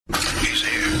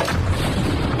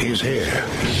is here.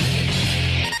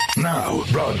 Now,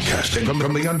 broadcasting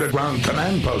from the underground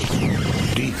command post,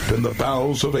 deep in the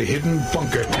bowels of a hidden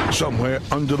bunker, somewhere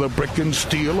under the brick and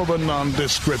steel of a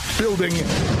nondescript building,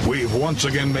 we've once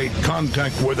again made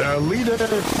contact with our leader,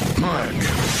 Mark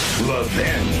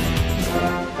Levin.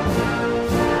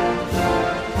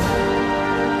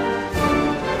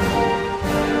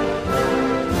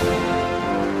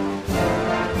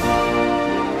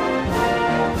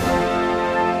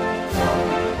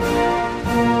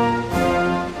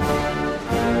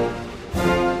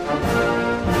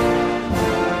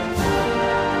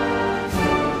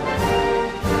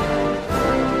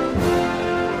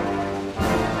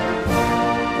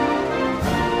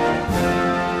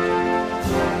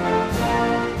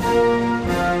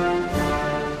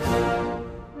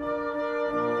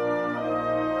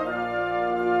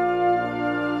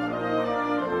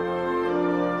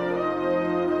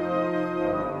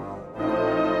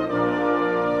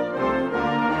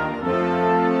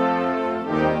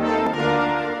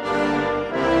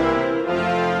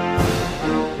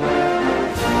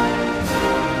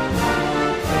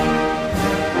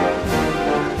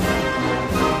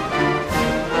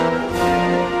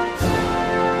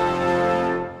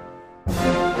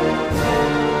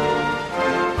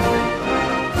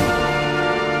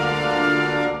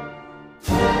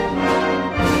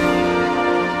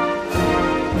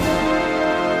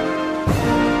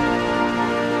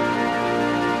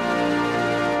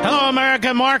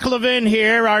 Mark Levin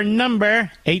here. Our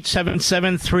number,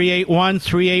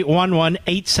 877-381-3811,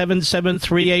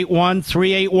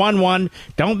 877-381-3811.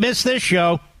 Don't miss this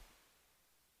show.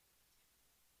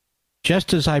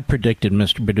 Just as I predicted,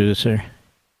 Mr. Producer.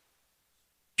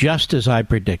 Just as I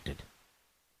predicted.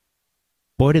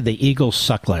 Boy, did the Eagles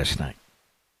suck last night.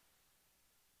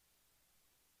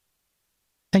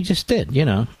 They just did, you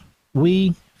know.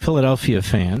 We, Philadelphia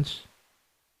fans,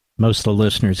 most of the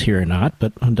listeners here are not,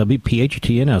 but on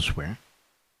WPHT and elsewhere.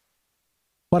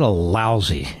 What a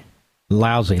lousy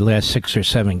last 6 or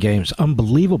 7 games.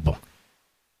 Unbelievable.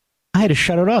 I had to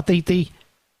shut it off. The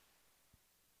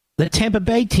Tampa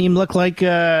Bay team looked like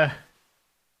the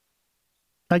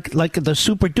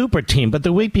super duper team, but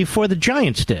the week before the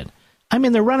Giants did. I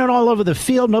mean, they're running all over the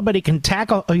field. Nobody can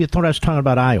tackle. Oh, you thought I was talking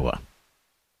about Iowa.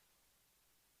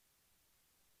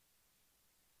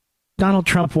 Donald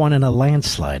Trump won in a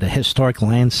landslide, a historic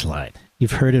landslide.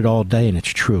 You've heard it all day, and it's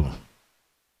true.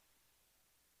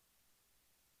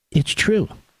 It's true.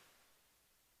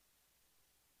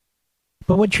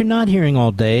 But what you're not hearing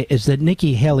all day is that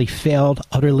Nikki Haley failed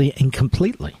utterly and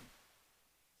completely.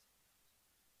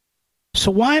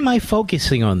 So why am I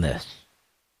focusing on this?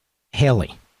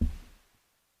 Haley.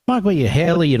 Mark, well, you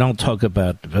Haley, you don't talk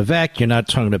about Vivek, you're not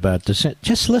talking about dissent.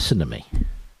 Just listen to me.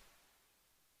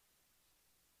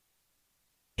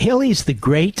 Haley's the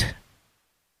great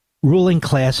ruling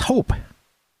class hope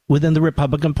within the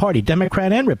Republican Party,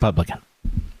 Democrat and Republican.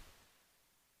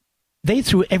 They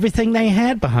threw everything they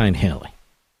had behind Haley.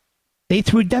 They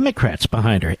threw Democrats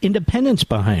behind her, independents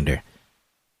behind her,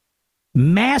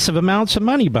 massive amounts of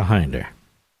money behind her.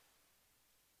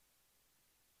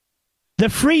 The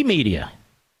free media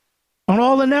on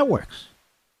all the networks,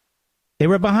 they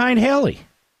were behind Haley.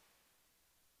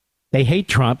 They hate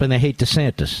Trump and they hate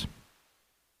DeSantis.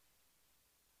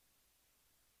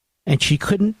 And she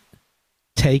couldn't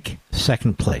take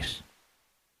second place.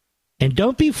 And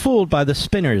don't be fooled by the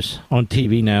spinners on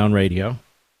TV now and radio.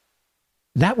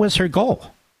 That was her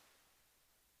goal.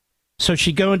 So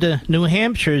she'd go into New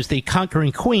Hampshire as the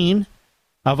conquering queen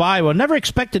of Iowa, never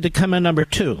expected to come in number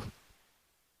 2.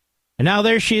 And now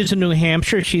there she is in New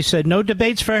Hampshire. She said no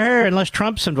debates for her unless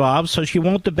Trump's involved, so she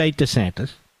won't debate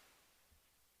DeSantis.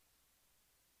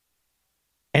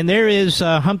 And there is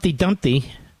Humpty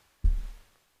Dumpty,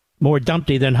 more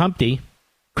Dumpty than Humpty,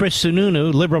 Chris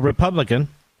Sununu, liberal Republican,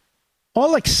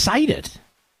 all excited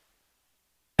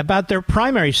about their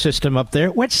primary system up there,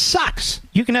 which sucks.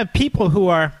 You can have people who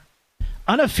are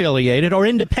unaffiliated or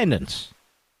independents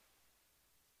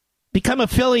become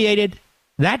affiliated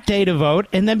that day to vote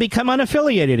and then become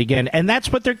unaffiliated again. And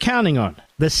that's what they're counting on.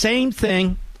 The same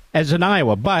thing as in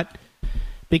Iowa, but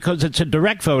because it's a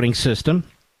direct voting system,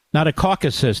 not a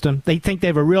caucus system, they think they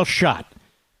have a real shot.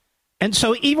 And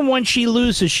so even when she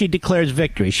loses, she declares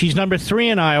victory. She's number 3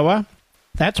 in Iowa.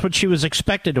 That's what she was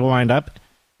expected to wind up,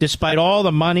 despite all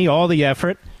the money, all the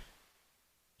effort.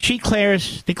 She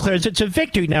declares it's a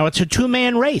victory now. It's a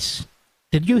 2-man race.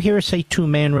 Did you hear her say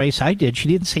 2-man race? I did. She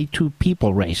didn't say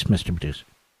 2-people race, Mr. Producer.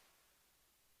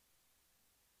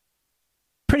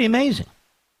 Pretty amazing.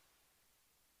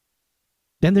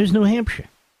 Then there's New Hampshire.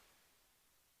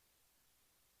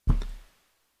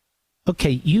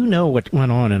 Okay, you know what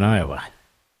went on in Iowa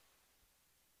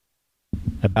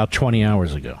about 20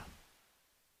 hours ago.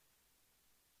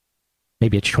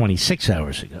 Maybe it's 26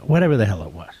 hours ago. Whatever the hell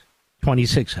it was.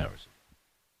 26 hours.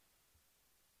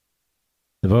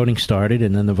 The voting started,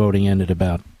 and then the voting ended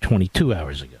about 22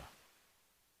 hours ago.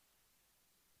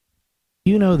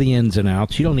 You know the ins and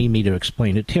outs. You don't need me to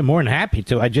explain it to you. I'm more than happy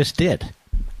to. I just did.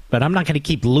 But I'm not going to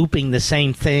keep looping the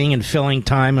same thing and filling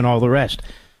time and all the rest.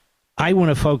 I want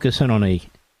to focus in on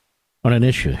an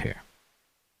issue here.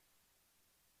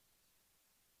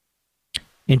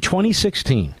 In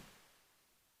 2016,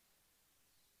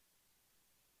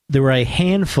 there were a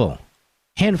handful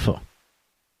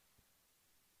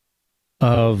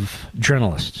of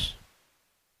journalists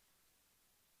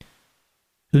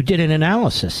who did an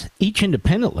analysis, each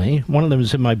independently. One of them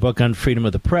is in my book on freedom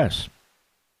of the press.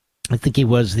 I think he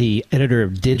was the editor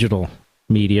of digital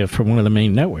media for one of the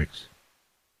main networks.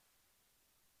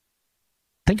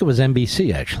 I think it was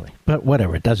NBC, actually. But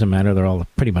whatever, it doesn't matter. They're all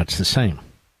pretty much the same.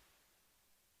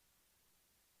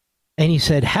 And he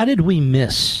said, how did we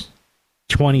miss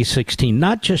 2016?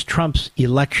 Not just Trump's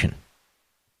election,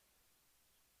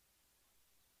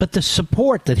 but the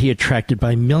support that he attracted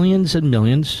by millions and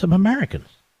millions of Americans,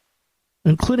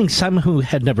 including some who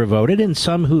had never voted and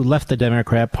some who left the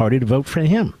Democrat Party to vote for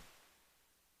him.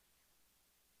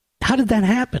 How did that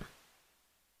happen?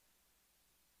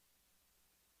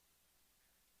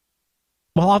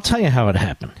 Well, I'll tell you how it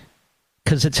happened,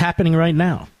 because it's happening right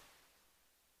now.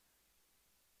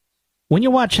 When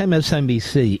you watch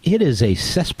MSNBC, it is a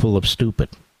cesspool of stupid.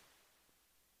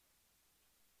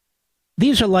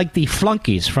 These are like the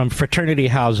flunkies from fraternity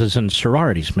houses and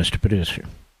sororities, Mr. Producer.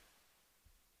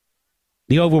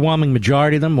 The overwhelming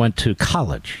majority of them went to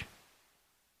college.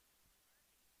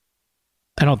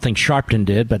 I don't think Sharpton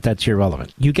did, but that's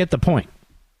irrelevant. You get the point.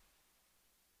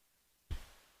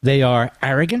 They are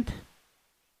arrogant.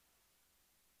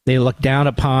 They look down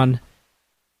upon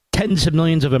tens of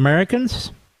millions of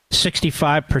Americans,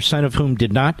 65% of whom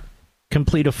did not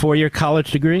complete a 4-year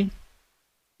college degree,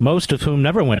 most of whom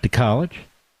never went to college.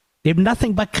 They have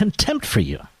nothing but contempt for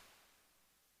you.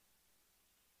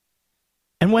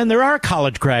 And when there are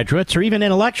college graduates or even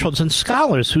intellectuals and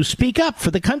scholars who speak up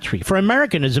for the country, for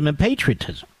Americanism and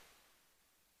patriotism,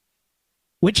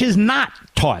 which is not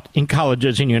taught in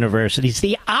colleges and universities,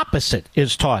 the opposite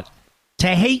is taught, to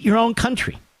hate your own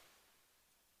country,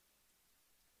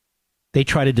 they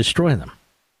try to destroy them.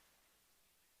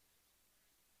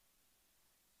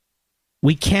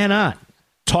 We cannot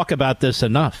talk about this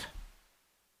enough.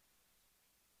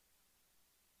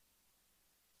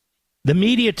 The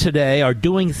media today are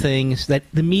doing things that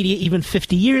the media even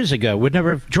 50 years ago would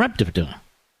never have dreamt of doing.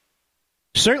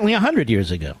 Certainly 100 years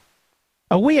ago.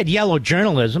 Oh, we had yellow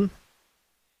journalism.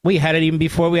 We had it even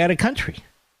before we had a country.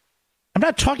 I'm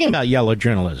not talking about yellow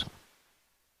journalism.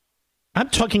 I'm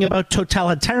talking about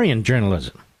totalitarian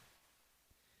journalism.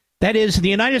 That is, in the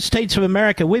United States of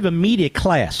America, we have a media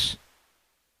class.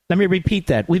 Let me repeat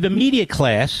that. We have a media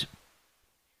class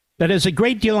that has a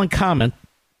great deal in common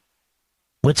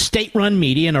with state-run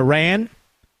media in Iran,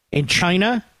 in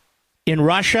China, in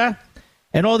Russia,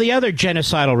 and all the other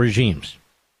genocidal regimes.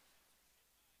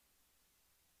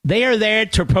 They are there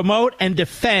to promote and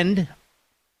defend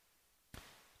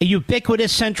a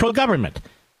ubiquitous central government.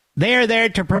 They are there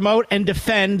to promote and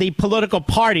defend the political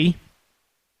party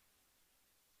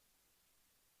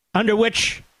under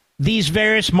which these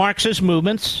various Marxist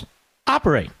movements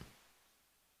operate.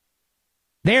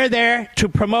 They're there to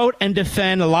promote and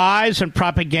defend lies and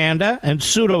propaganda and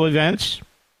pseudo-events,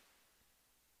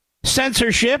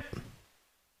 censorship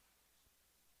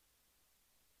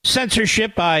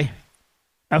by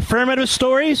affirmative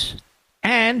stories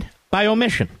and by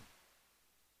omission.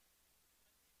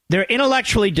 They're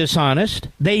intellectually dishonest.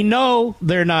 They know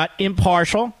they're not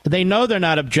impartial. They know they're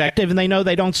not objective, and they know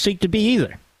they don't seek to be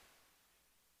either.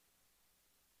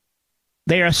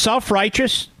 They are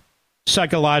self-righteous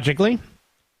psychologically.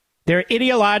 They're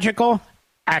ideological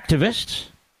activists.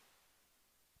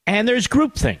 And there's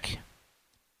groupthink.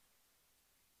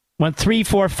 When 3,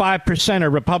 4, 5%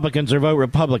 of Republicans vote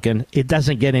Republican, it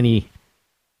doesn't get any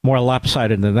more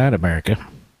lopsided than that, America.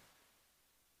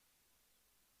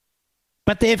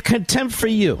 But they have contempt for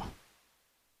you.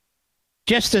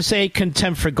 Just to say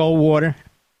contempt for Goldwater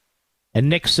and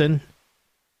Nixon,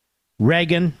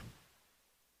 Reagan,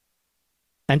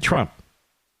 and Trump.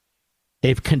 They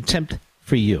have contempt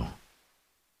for you.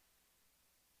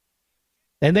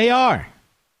 And they are.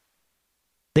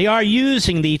 They are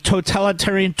using the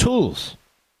totalitarian tools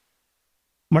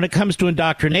when it comes to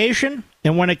indoctrination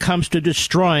and when it comes to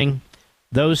destroying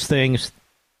those things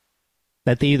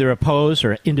that they either oppose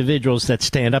or individuals that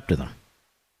stand up to them.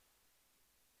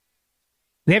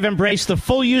 They have embraced the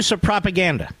full use of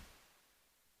propaganda,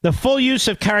 the full use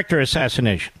of character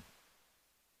assassination,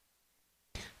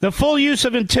 the full use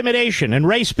of intimidation and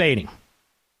race baiting.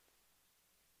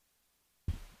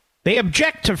 They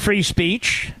object to free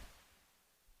speech.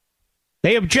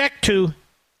 They object to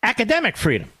academic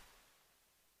freedom.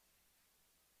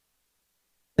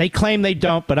 They claim they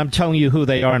don't, but I'm telling you who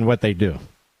they are and what they do.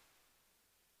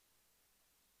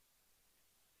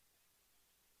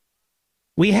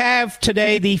 We have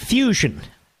today the fusion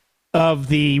of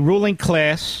the ruling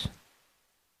class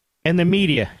and the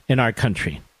media in our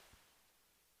country.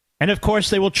 And of course,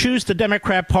 they will choose the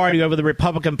Democrat Party over the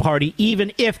Republican Party,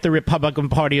 even if the Republican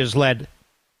Party is led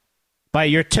by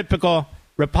your typical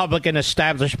Republican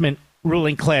establishment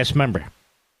ruling class member.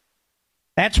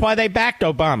 That's why they backed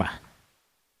Obama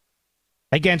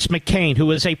against McCain,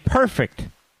 who is a perfect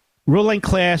ruling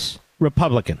class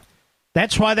Republican.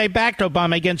 That's why they backed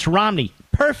Obama against Romney,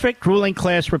 perfect ruling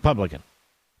class Republican.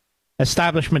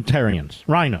 Establishmentarians,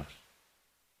 rhinos.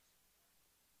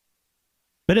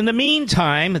 But in the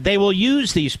meantime, they will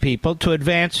use these people to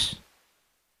advance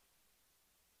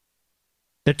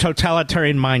the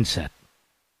totalitarian mindset.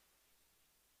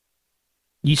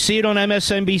 You see it on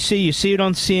MSNBC, you see it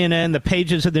on CNN, the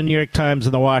pages of the New York Times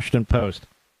and the Washington Post.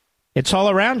 It's all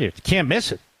around you. You can't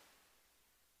miss it.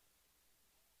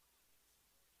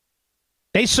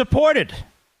 They supported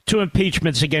 2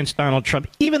 impeachments against Donald Trump,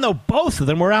 even though both of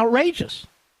them were outrageous.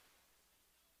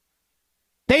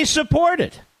 They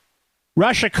supported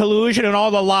Russia collusion and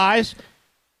all the lies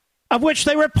of which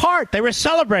they were part. They were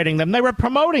celebrating them. They were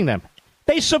promoting them.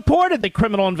 They supported the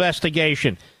criminal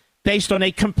investigation based on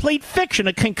a complete fiction,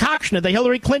 a concoction of the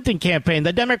Hillary Clinton campaign,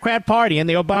 the Democrat Party, and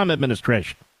the Obama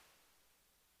administration.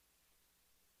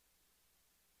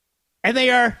 And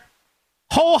they are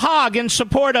whole hog in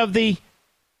support of the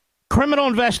criminal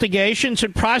investigations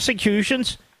and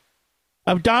prosecutions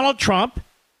of Donald Trump,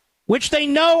 which they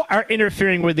know are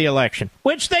interfering with the election,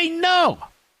 which they know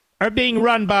are being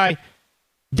run by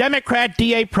Democrat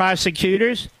DA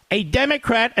prosecutors, a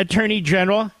Democrat attorney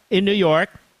general in New York,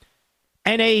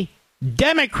 and a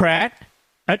Democrat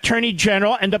attorney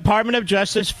general and Department of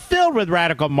Justice filled with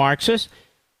radical Marxists,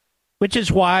 which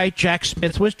is why Jack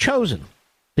Smith was chosen,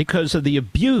 because of the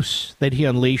abuse that he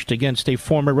unleashed against a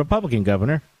former Republican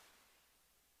governor,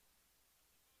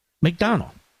 McDonnell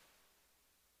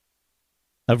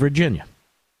of Virginia.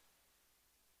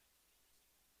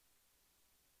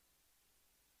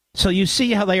 So you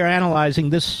see how they are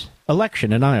analyzing this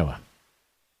election in Iowa.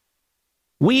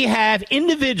 We have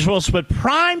individuals with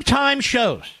primetime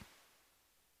shows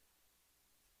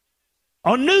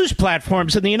on news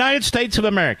platforms in the United States of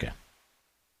America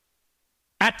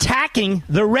attacking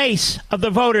the race of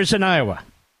the voters in Iowa,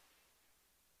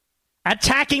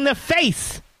 attacking the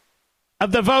faith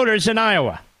of the voters in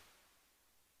Iowa,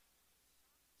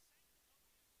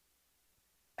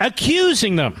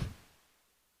 accusing them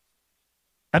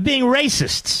of being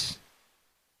racists.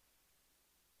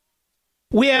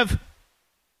 We have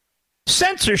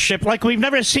censorship like we've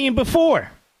never seen before.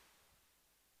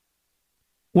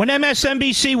 When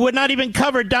MSNBC would not even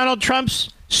cover Donald Trump's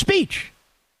speech.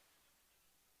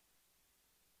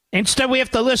 Instead, we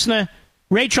have to listen to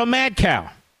Rachel Madcow,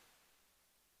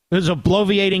 who's a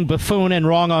bloviating buffoon and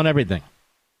wrong on everything.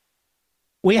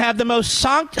 We have the most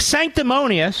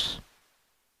sanctimonious,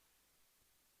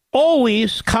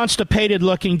 always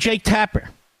constipated-looking Jake Tapper.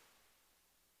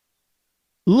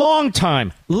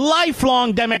 Long-time,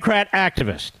 lifelong Democrat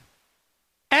activist,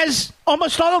 as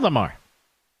almost all of them are,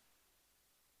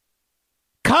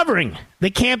 covering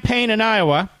the campaign in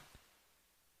Iowa.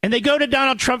 And they go to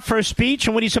Donald Trump for a speech,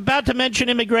 and when he's about to mention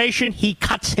immigration, he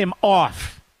cuts him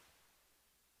off.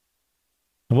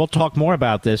 And we'll talk more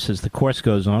about this as the course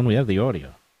goes on. We have the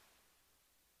audio.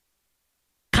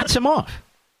 Cuts him off.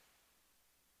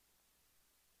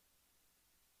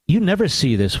 You never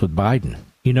see this with Biden.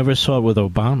 You never saw it with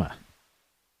Obama.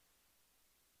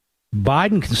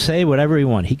 Biden can say whatever he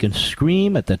wants. He can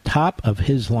scream at the top of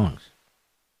his lungs.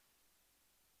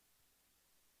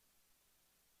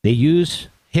 They use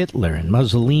Hitler and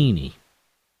Mussolini,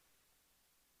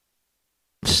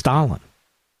 Stalin.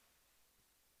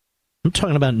 I'm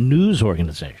talking about news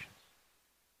organizations.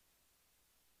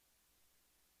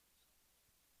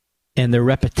 And the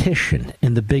repetition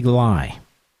and the big lie.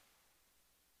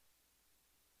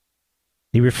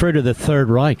 They refer to the Third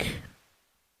Reich,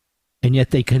 and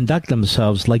yet they conduct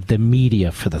themselves like the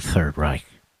media for the Third Reich.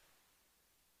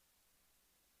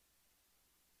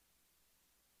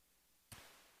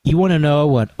 You want to know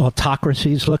what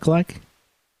autocracies look like?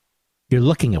 You're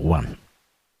looking at one.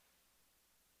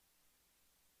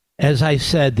 as I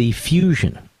said, the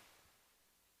fusion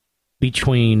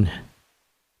between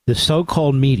the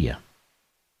so-called media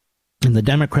and the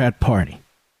Democrat Party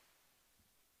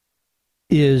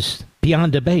is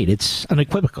beyond debate. It's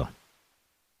unequivocal.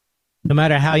 No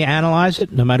matter how you analyze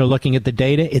it, no matter looking at the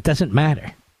data, it doesn't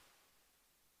matter.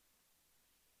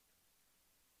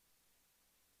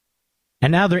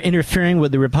 And now they're interfering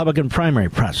with the Republican primary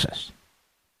process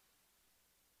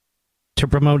to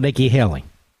promote Nikki Haley.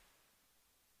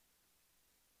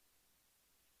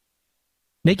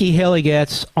 Nikki Haley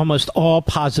gets almost all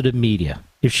positive media.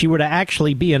 If she were to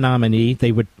actually be a nominee,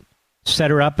 they would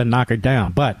set her up and knock her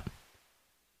down. But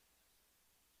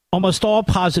almost all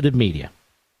positive media,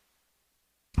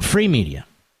 free media.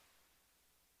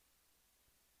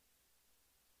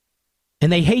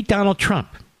 And they hate Donald Trump.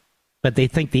 But they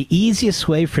think the easiest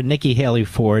way for Nikki Haley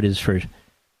forward is for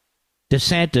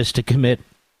DeSantis to commit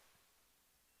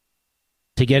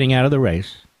to getting out of the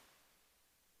race.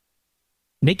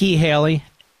 Nikki Haley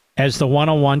as the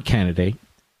one-on-one candidate.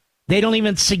 They don't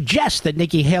even suggest that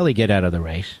Nikki Haley get out of the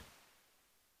race.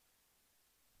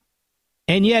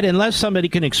 And yet, unless somebody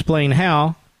can explain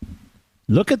how,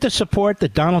 look at the support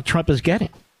that Donald Trump is getting.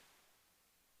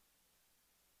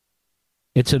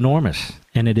 It's enormous,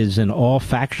 and it is in all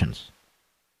factions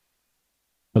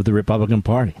of the Republican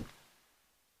Party.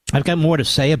 I've got more to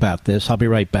say about this. I'll be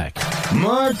right back.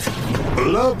 Mark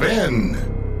Levin.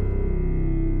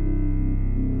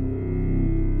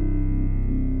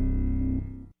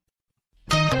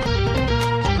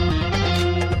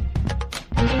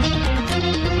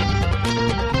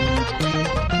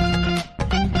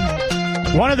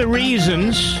 One of the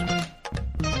reasons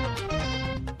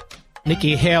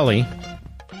Nikki Haley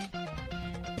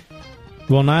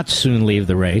will not soon leave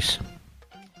the race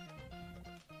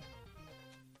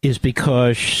is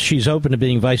because she's open to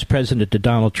being vice president to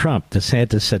Donald Trump.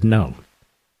 DeSantis said no.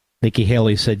 Nikki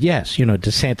Haley said yes. You know,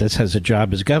 DeSantis has a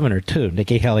job as governor, too.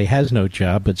 Nikki Haley has no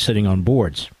job but sitting on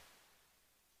boards.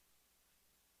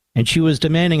 And she was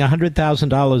demanding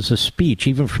 $100,000 a speech,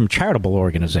 even from charitable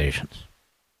organizations.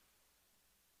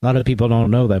 A lot of people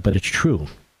don't know that, but it's true.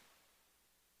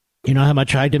 You know how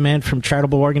much I demand from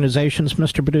charitable organizations,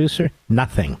 Mr. Producer?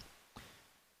 Nothing.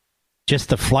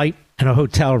 Just a flight and a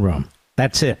hotel room.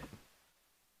 That's it.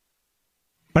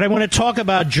 But I want to talk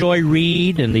about Joy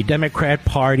Reid and the Democrat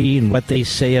Party and what they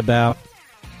say about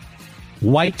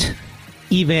white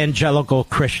evangelical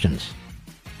Christians.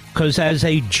 Because as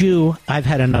a Jew, I've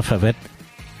had enough of it.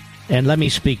 And let me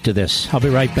speak to this. I'll be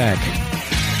right back.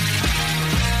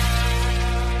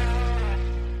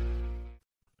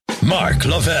 Mark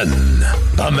Levin,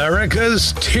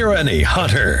 America's tyranny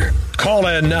hunter. Call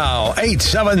in now,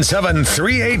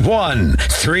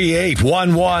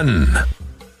 877-381-3811.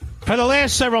 For the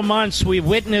last several months, we've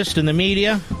witnessed in the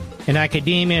media, in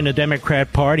academia, in the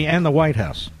Democrat Party, and the White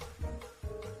House,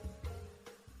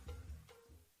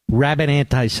 rabid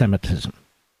anti-Semitism.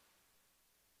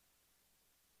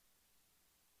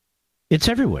 It's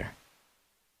everywhere.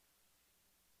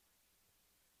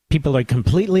 People are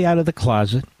completely out of the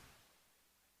closet,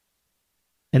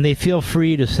 and they feel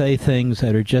free to say things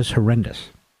that are just horrendous.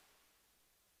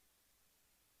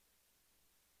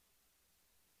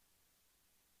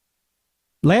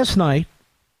 Last night,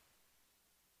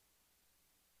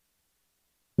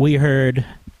 we heard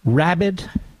rabid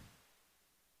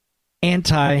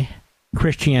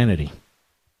anti-Christianity.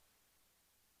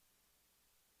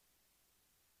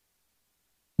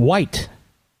 White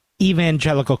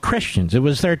evangelical Christians. It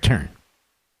was their turn.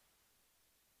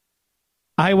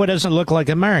 Iowa doesn't look like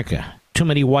America. Too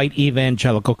many white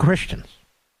evangelical Christians.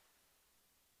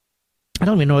 I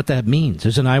don't even know what that means.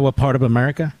 Isn't Iowa part of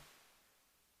America?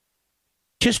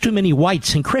 Just too many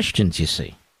whites and Christians, you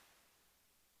see.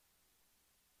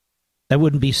 That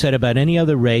wouldn't be said about any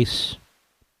other race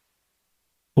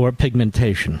or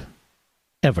pigmentation,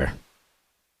 ever.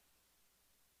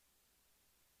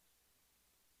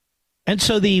 And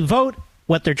so the vote,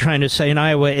 what they're trying to say in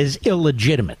Iowa, is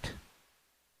illegitimate.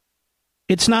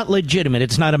 It's not legitimate.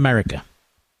 It's not America.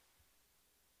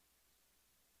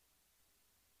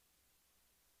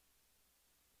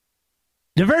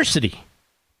 Diversity,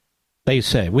 they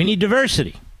say. We need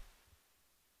diversity.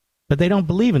 But they don't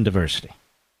believe in diversity.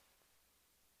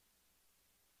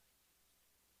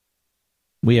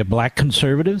 We have black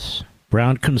conservatives,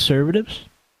 brown conservatives,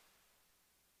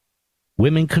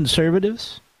 women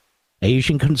conservatives,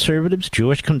 Asian conservatives,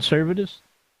 Jewish conservatives,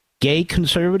 gay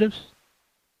conservatives,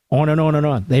 on and on and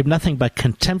on. They have nothing but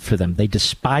contempt for them. They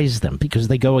despise them because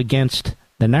they go against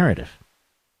the narrative.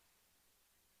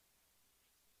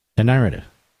 The narrative.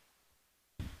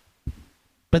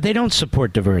 But they don't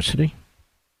support diversity.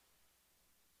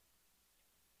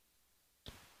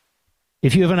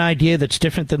 If you have an idea that's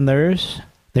different than theirs,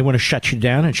 they want to shut you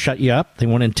down and shut you up. They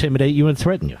want to intimidate you and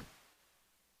threaten you.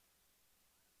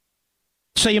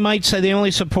 So you might say they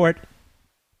only support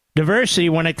diversity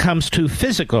when it comes to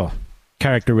physical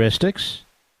characteristics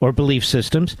or belief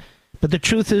systems, but the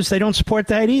truth is they don't support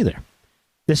that either.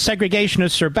 The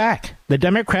segregationists are back. The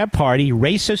Democrat Party,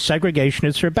 racist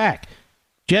segregationists are back.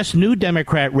 Just new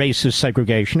Democrat racist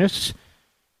segregationists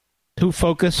who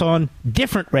focus on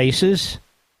different races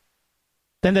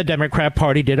than the Democrat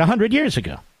Party did 100 years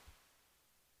ago.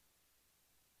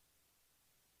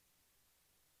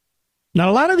 Now,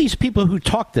 a lot of these people who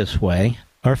talk this way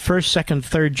are first, second,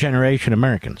 third generation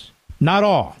Americans. Not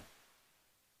all.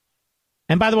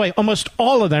 And by the way, almost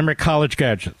all of them are college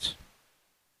graduates.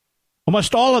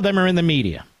 Almost all of them are in the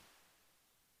media.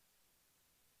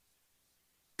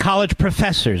 College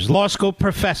professors, law school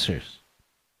professors.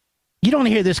 You don't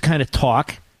hear this kind of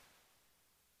talk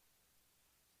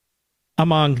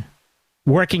among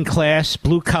working class,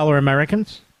 blue-collar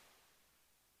Americans.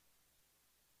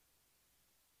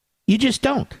 You just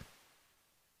don't.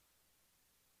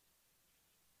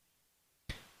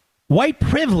 White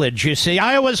privilege, you see.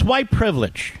 Iowa's white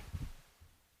privilege.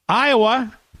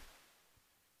 Iowa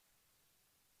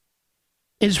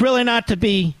is really not to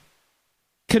be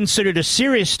considered a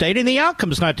serious state, and the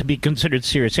outcome's not to be considered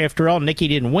serious. After all, Nikki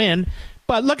didn't win.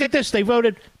 But look at this. They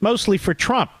voted mostly for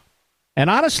Trump. And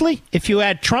honestly, if you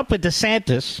add Trump with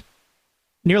DeSantis,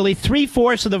 nearly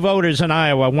 3/4 of the voters in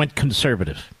Iowa went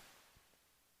conservative.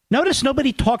 Notice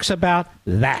nobody talks about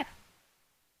that.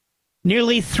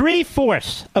 Nearly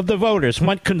 3/4 of the voters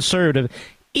went conservative,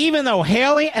 even though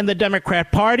Haley and the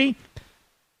Democrat Party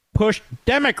pushed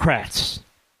Democrats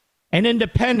and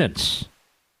independents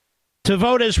to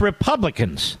vote as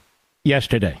Republicans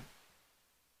yesterday.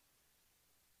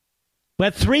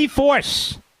 But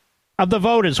 3/4 of the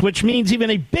voters, which means even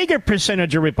a bigger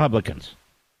percentage of Republicans,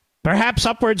 perhaps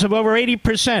upwards of over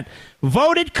 80%,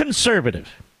 voted conservative.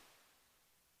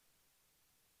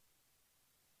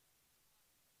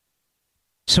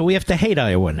 So we have to hate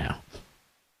Iowa now.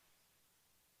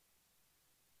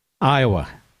 Iowa,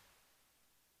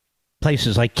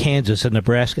 places like Kansas and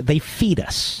Nebraska, they feed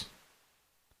us.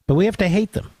 But we have to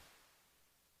hate them.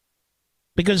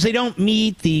 Because they don't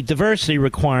meet the diversity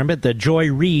requirement that Joy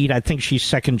Reid, I think she's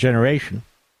second generation,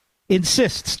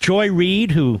 insists. Joy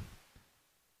Reid, who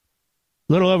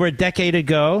a little over a decade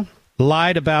ago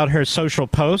lied about her social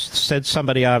posts, said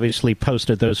somebody obviously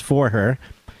posted those for her.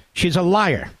 She's a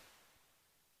liar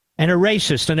and a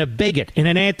racist and a bigot and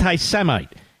an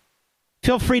anti-Semite.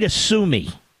 Feel free to sue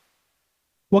me.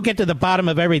 We'll get to the bottom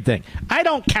of everything. I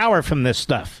don't cower from this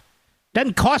stuff.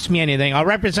 Doesn't cost me anything. I'll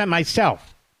represent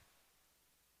myself.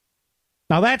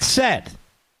 Now, that said,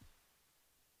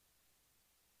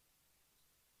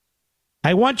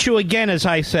 I want you again, as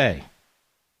I say,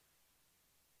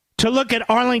 to look at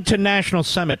Arlington National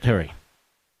Cemetery.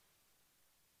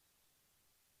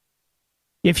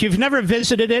 If you've never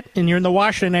visited it and you're in the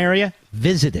Washington area,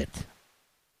 visit it.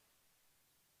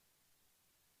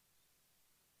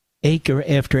 Acre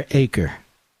after acre.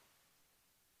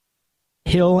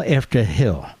 Hill after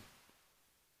hill.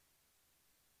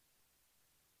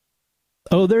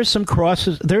 Oh, there's some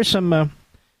crosses. There's some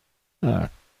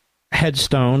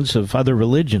headstones of other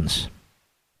religions.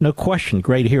 No question,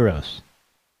 great heroes.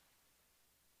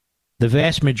 The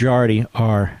vast majority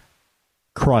are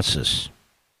crosses.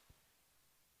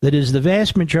 That is, the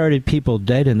vast majority of people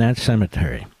dead in that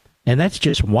cemetery. And that's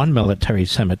just one military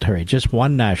cemetery, just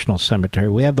one national cemetery.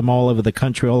 We have them all over the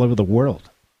country, all over the world.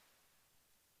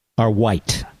 Are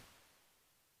white.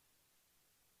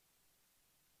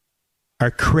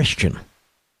 Are Christian.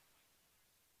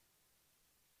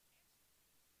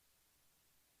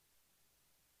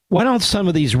 Why don't some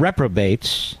of these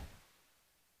reprobates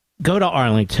go to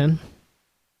Arlington,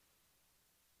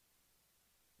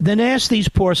 then ask these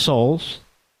poor souls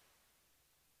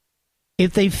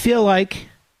if they feel like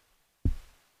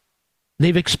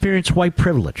they've experienced white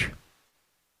privilege?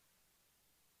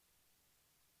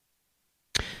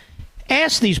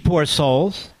 Ask these poor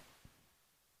souls,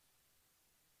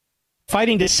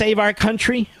 fighting to save our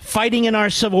country, fighting in our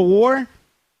Civil War,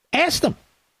 ask them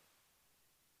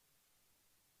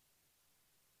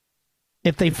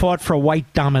if they fought for a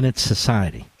white dominant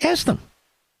society. Ask them.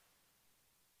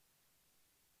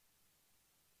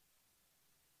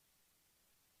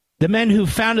 The men who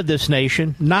founded this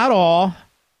nation, not all,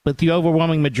 but the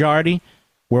overwhelming majority,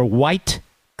 were white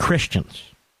Christians.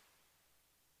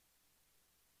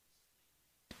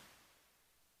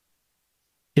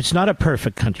 It's not a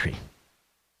perfect country.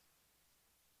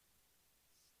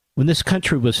 When this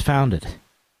country was founded,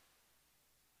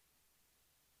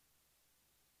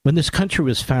 When this country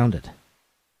was founded,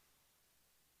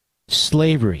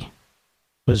 slavery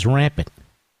was rampant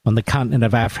on the continent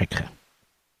of Africa.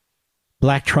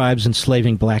 Black tribes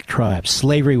enslaving black tribes.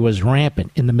 Slavery was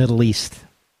rampant in the Middle East.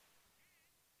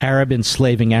 Arab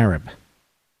enslaving Arab.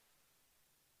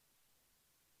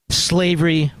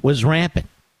 Slavery was rampant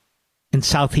in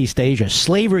Southeast Asia.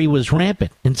 Slavery was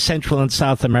rampant in Central and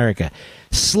South America.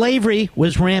 Slavery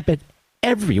was rampant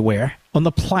everywhere on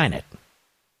the planet.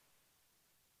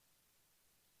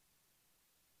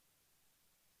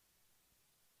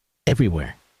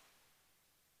 Everywhere.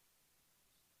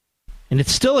 And it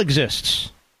still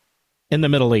exists in the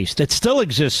Middle East. It still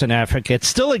exists in Africa. It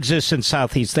still exists in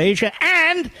Southeast Asia.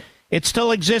 And it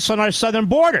still exists on our southern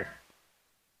border.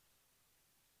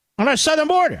 On our southern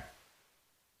border.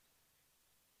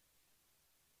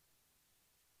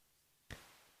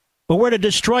 But we're to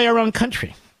destroy our own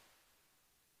country.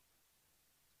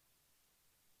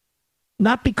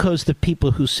 Not because the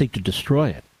people who seek to destroy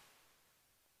it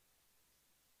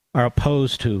are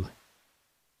opposed to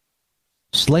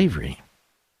slavery.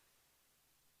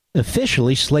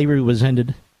 Officially, slavery was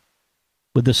ended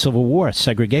with the Civil War.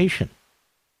 Segregation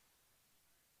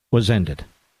was ended.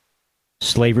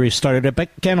 Slavery started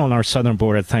again on our southern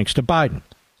border thanks to Biden.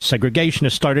 Segregation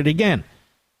has started again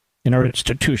in our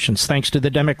institutions thanks to the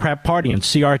Democrat Party and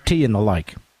CRT and the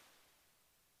like.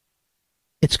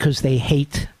 It's because they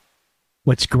hate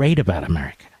what's great about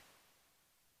America.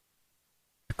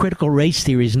 Critical race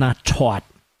theory is not taught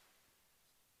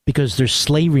because there's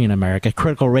slavery in America.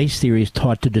 Critical race theory is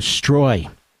taught to destroy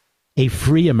a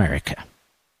free America.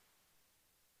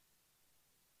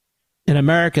 An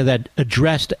America that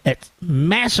addressed at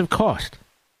massive cost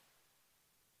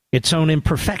its own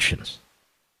imperfections.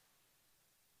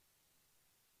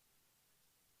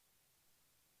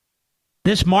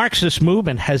 This Marxist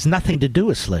movement has nothing to do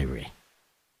with slavery.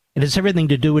 It has everything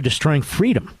to do with destroying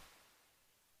freedom.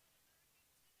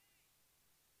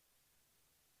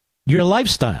 Your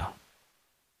lifestyle.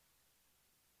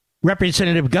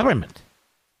 Representative government.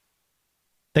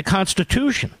 The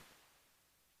Constitution.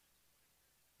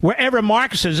 Wherever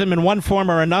Marxism in one form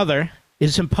or another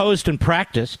is imposed and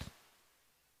practiced,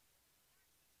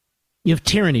 you have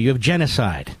tyranny, you have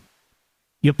genocide,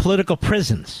 you have political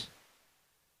prisons.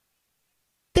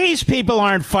 These people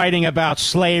aren't fighting about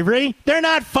slavery. They're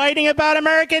not fighting about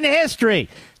American history.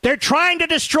 They're trying to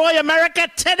destroy America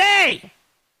today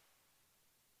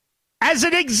as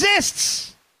it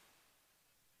exists.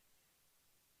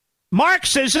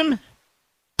 Marxism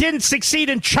didn't succeed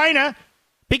in China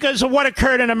because of what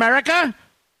occurred in America.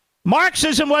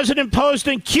 Marxism wasn't imposed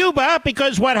in Cuba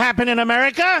because what happened in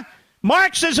America.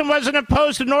 Marxism wasn't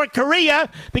imposed in North Korea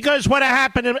because what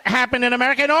happened in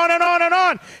America, and on and on and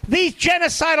on. These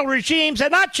genocidal regimes, and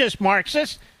not just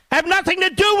Marxists, have nothing to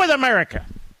do with America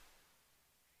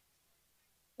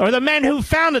or the men who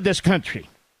founded this country.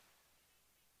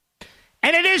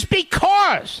 And it is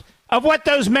because of what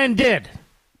those men did.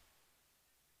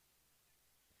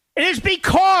 It is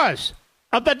because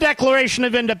of the Declaration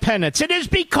of Independence. It is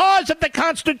because of the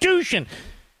Constitution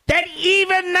that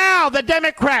even now the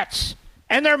Democrats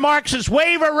and their Marxists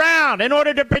wave around in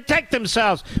order to protect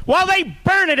themselves while they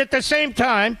burn it at the same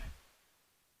time.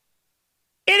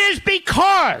 It is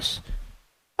because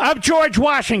of George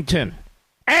Washington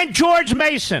and George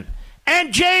Mason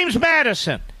and James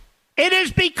Madison. It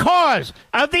is because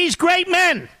of these great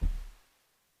men.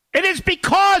 It is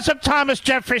because of Thomas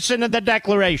Jefferson and the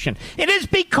Declaration. It is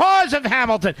because of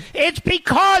Hamilton. It's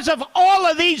because of all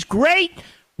of these great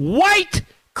white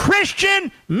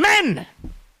Christian men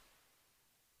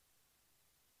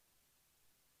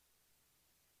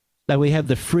that we have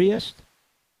the freest,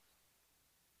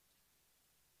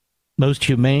 most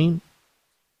humane,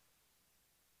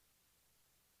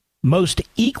 most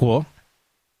equal,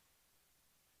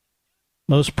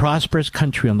 most prosperous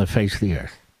country on the face of the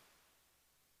earth.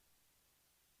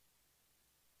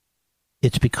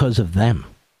 It's because of them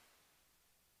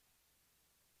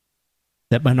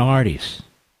that minorities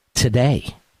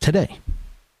today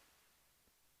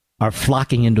are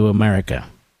flocking into America,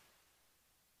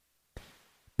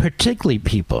 particularly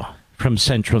people from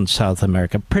Central and South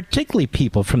America, particularly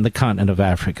people from the continent of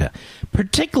Africa,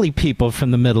 particularly people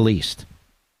from the Middle East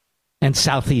and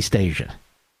Southeast Asia.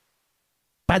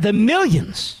 By the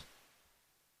millions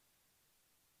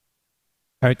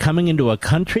are coming into a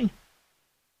country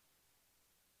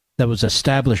that was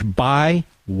established by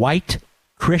white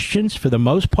Christians for the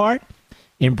most part,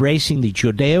 embracing the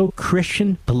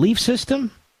Judeo-Christian belief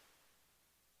system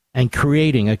and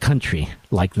creating a country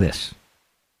like this.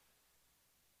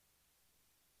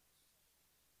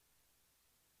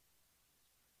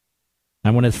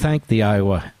 I want to thank the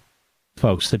Iowa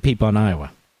folks, the people in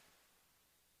Iowa.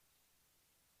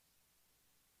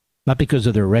 Not because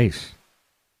of their race,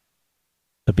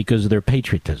 but because of their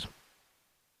patriotism.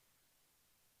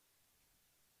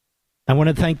 I want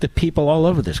to thank the people all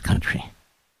over this country.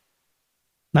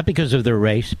 Not because of their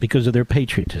race, because of their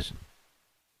patriotism.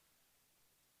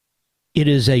 It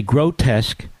is a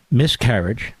grotesque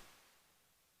miscarriage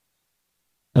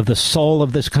of the soul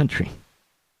of this country.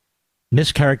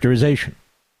 Mischaracterization.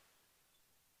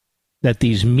 That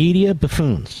these media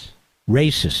buffoons,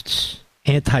 racists,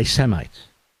 anti-Semites,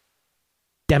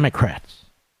 Democrats,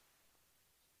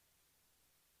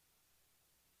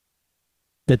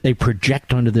 that they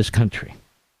project onto this country.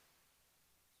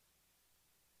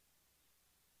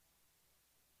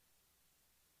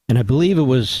 And I believe it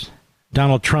was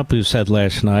Donald Trump who said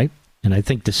last night, and I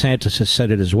think DeSantis has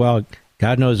said it as well,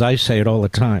 God knows I say it all the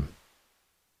time.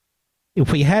 If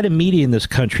we had a media in this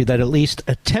country that at least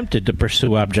attempted to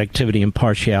pursue objectivity and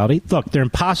impartiality, look, they're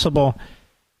impossible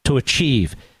to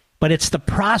achieve, but it's the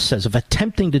process of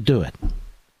attempting to do it.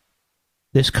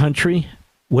 This country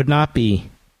would not be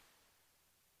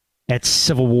at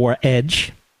Civil War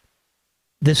edge.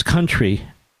 This country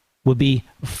would be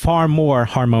far more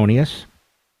harmonious.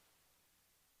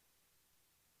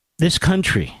 This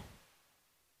country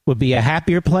would be a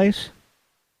happier place,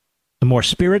 a more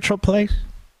spiritual place.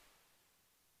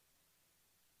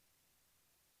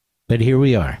 But here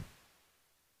we are.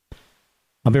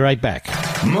 I'll be right back.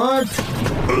 Mark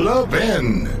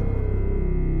Levin.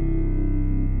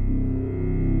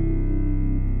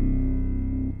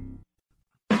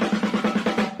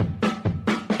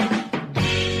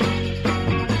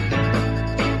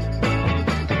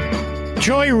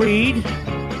 Joy Reid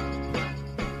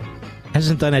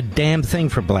hasn't done a damn thing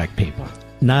for black people.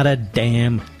 Not a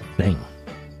damn thing.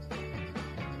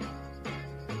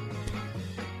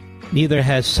 Neither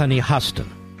has Sonny Hostin.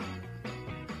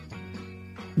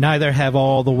 Neither have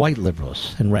all the white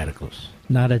liberals and radicals.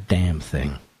 Not a damn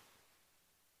thing.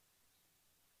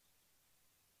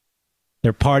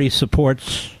 Their party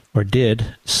supports, or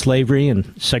did, slavery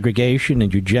and segregation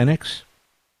and eugenics.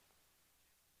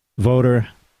 Voter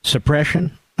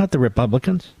suppression, not the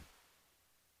Republicans.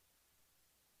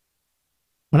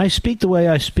 When I speak the way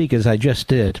I speak, as I just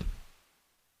did,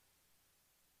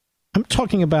 I'm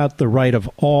talking about the right of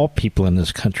all people in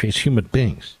this country as human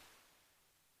beings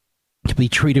to be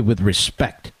treated with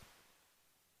respect,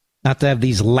 not to have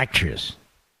these lectures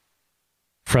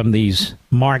from these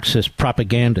Marxist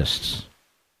propagandists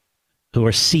who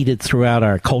are seated throughout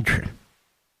our culture.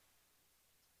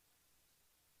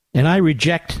 And I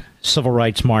reject civil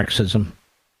rights Marxism.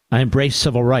 I embrace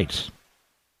civil rights.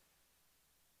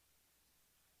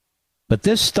 But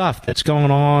this stuff that's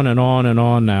going on and on and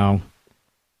on now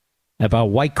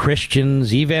about white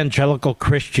Christians, evangelical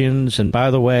Christians, and by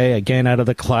the way, again, out of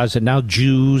the closet, now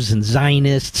Jews and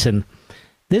Zionists, and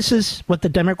this is what the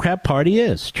Democrat Party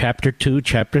is. Chapter 2,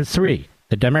 Chapter 3.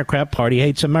 The Democrat Party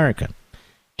hates America.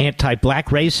 Anti-black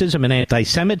racism and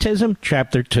anti-Semitism,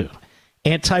 Chapter 2.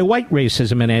 Anti-white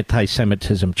racism and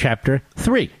anti-Semitism, Chapter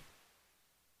 3.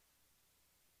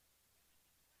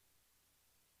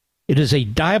 It is a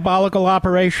diabolical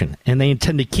operation, and they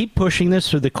intend to keep pushing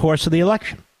this through the course of the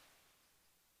election.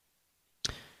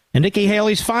 And Nikki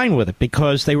Haley's fine with it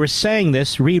because they were saying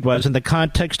this, Reid was, in the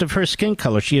context of her skin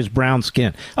color. She has brown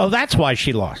skin. Oh, that's why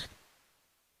she lost.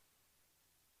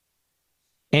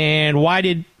 And why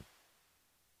did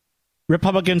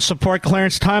Republicans support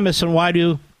Clarence Thomas, and why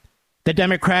do the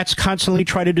Democrats constantly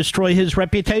try to destroy his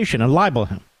reputation and libel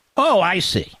him? Oh, I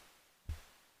see.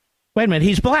 Wait a minute,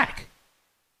 he's black.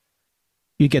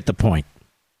 You get the point.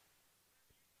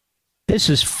 This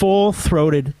is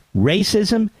full-throated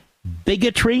racism,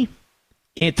 bigotry,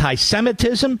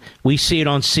 anti-Semitism. We see it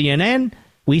on CNN.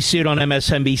 We see it on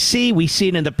MSNBC. We see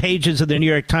it in the pages of the New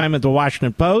York Times and the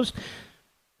Washington Post.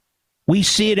 We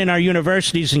see it in our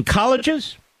universities and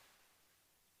colleges.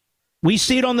 We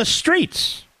see it on the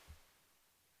streets.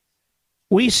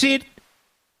 We see it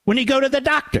when you go to the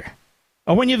doctor,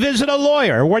 or when you visit a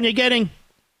lawyer, or when you're getting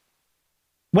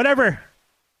whatever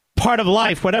part of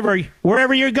life,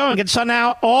 wherever you're going. It's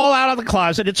now all out of the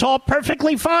closet. It's all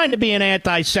perfectly fine to be an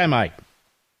anti-Semite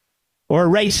or a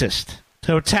racist,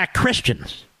 to attack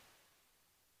Christians.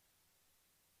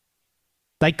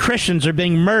 Like Christians are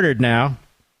being murdered now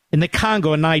in the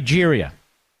Congo and Nigeria.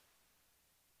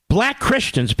 Black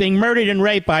Christians being murdered and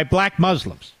raped by black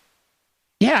Muslims.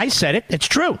 Yeah, I said it. It's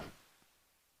true.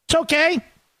 It's okay,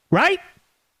 right?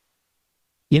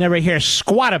 You never hear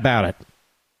squat about it.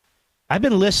 I've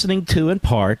been listening to, in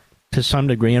part, to some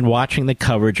degree, and watching the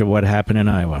coverage of what happened in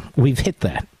Iowa. We've hit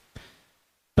that.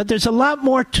 But there's a lot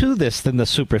more to this than the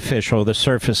superficial, the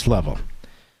surface level,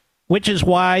 which is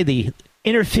why the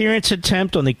interference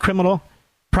attempt on the criminal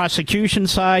prosecution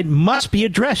side must be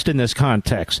addressed in this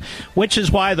context, which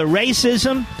is why the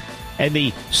racism and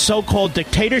the so-called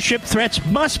dictatorship threats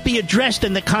must be addressed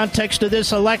in the context of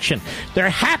this election.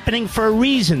 They're happening for a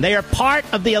reason. They are part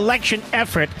of the election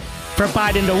effort for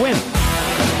Biden to win.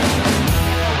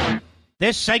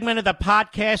 This segment of the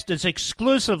podcast is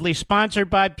exclusively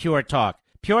sponsored by Pure Talk.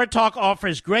 Pure Talk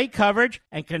offers great coverage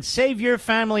and can save your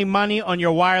family money on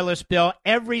your wireless bill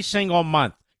every single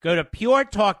month. Go to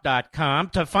puretalk.com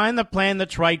to find the plan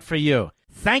that's right for you.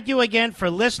 Thank you again for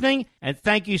listening, and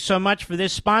thank you so much for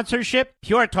this sponsorship,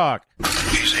 Pure Talk.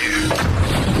 He's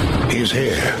here. He's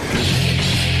here.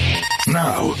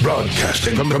 Now,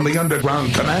 broadcasting from the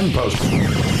underground command post,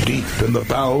 deep in the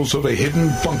bowels of a hidden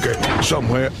bunker,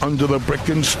 somewhere under the brick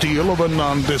and steel of a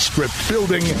nondescript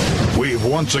building, we've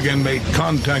once again made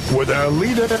contact with our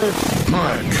leader,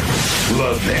 Mark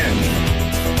Levin.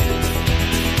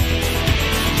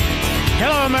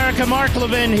 Hello, America. Mark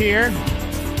Levin here.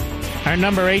 Our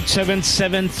number,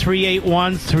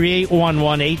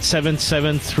 877-381-3811,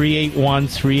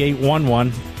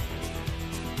 877-381-3811.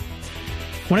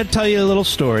 I want to tell you a little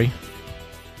story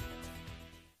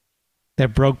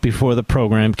that broke before the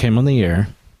program came on the air.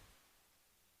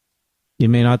 You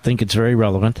may not think it's very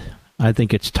relevant. I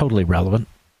think it's totally relevant.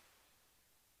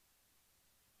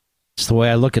 It's the way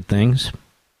I look at things.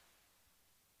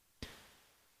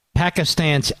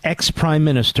 Pakistan's ex-Prime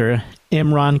Minister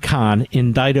Imran Khan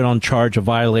indicted on charge of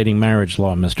violating marriage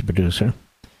law, Mr. Producer.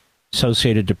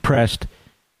 Associated Press.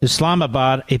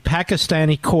 Islamabad, a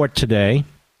Pakistani court today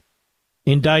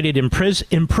indicted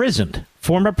imprisoned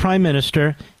former Prime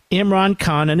Minister Imran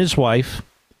Khan and his wife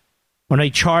on a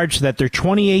charge that their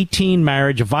 2018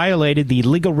 marriage violated the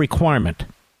legal requirement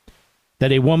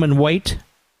that a woman wait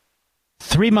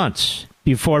 3 months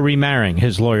before remarrying,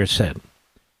 his lawyer said.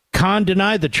 Khan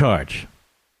denied the charge,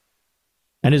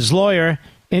 and his lawyer,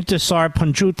 Intisar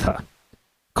Panjutha,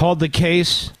 called the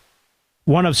case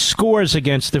one of scores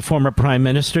against the former prime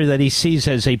minister that he sees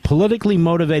as a politically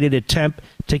motivated attempt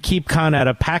to keep Khan out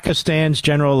of Pakistan's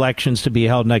general elections to be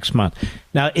held next month.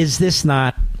 Now, is this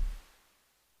not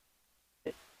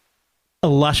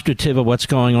illustrative of what's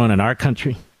going on in our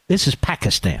country? This is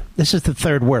Pakistan. This is the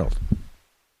third world.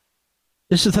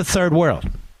 This is the third world.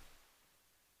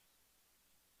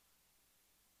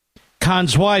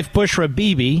 Khan's wife, Bushra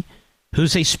Bibi,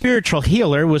 who's a spiritual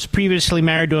healer, was previously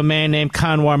married to a man named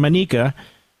Kanwar Manika,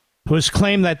 who has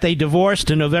claimed that they divorced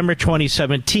in November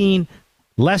 2017,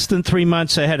 less than 3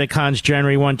 months ahead of Khan's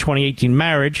January 1, 2018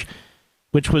 marriage,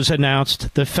 which was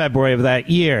announced the February of that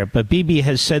year. But Bibi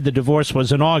has said the divorce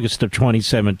was in August of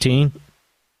 2017.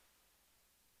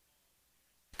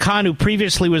 Khan, who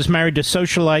previously was married to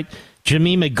socialite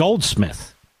Jemima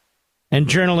Goldsmith and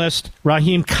journalist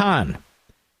Rahim Khan,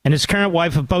 and his current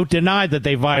wife have both denied that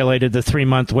they violated the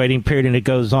 3-month waiting period, and it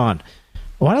goes on.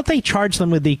 Why don't they charge them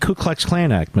with the Ku Klux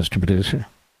Klan Act, Mr. Producer?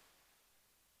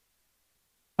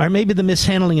 Or maybe the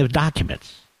mishandling of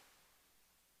documents?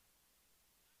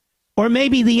 Or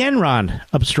maybe the Enron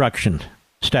obstruction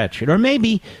statute? Or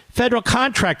maybe federal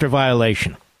contractor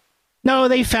violation? No,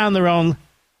 they found their own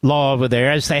law over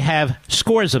there, as they have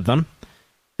scores of them.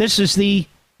 This is the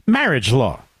marriage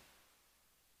law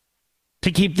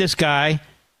to keep this guy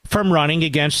from running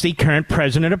against the current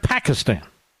president of Pakistan.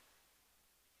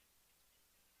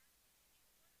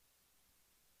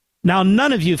 Now,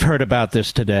 none of you have heard about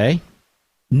this today.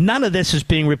 None of this is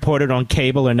being reported on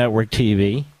cable or network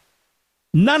TV.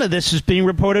 None of this is being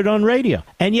reported on radio.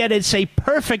 And yet it's a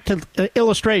perfect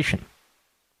illustration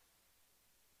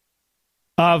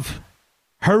of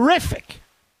horrific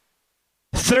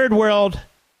third world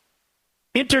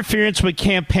interference with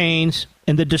campaigns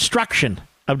and the destruction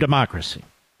of democracy.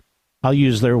 I'll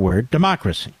use their word,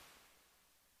 democracy.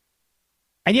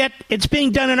 And yet it's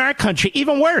being done in our country,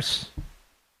 even worse.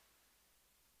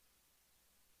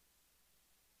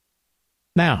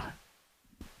 Now,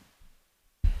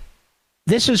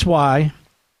 this is why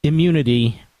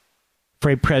immunity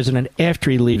for a president after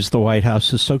he leaves the White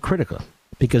House is so critical,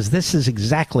 because this is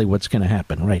exactly what's going to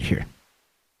happen right here.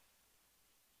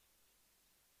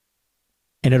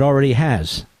 And it already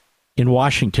has in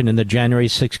Washington in the January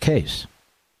 6th case.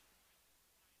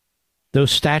 Those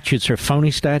statutes are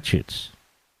phony statutes.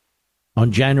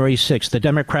 On January 6th, the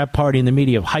Democrat Party and the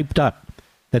media have hyped up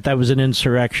that that was an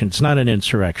insurrection. It's not an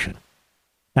insurrection.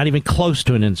 Not even close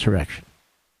to an insurrection.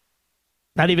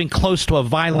 Not even close to a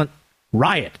violent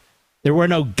riot. There were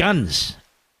no guns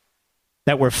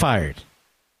that were fired.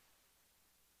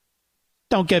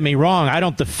 Don't get me wrong. I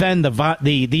don't defend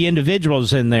the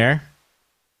individuals in there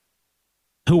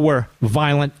who were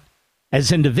violent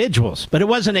as individuals. But it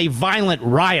wasn't a violent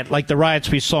riot like the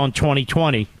riots we saw in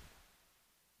 2020.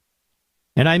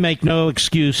 And I make no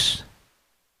excuse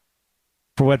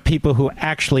for what people who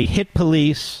actually hit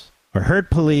police or hurt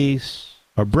police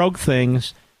or broke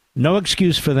things, no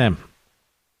excuse for them.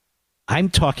 I'm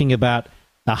talking about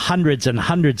the hundreds and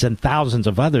hundreds and thousands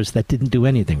of others that didn't do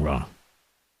anything wrong.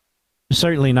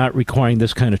 Certainly not requiring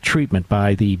this kind of treatment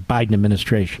by the Biden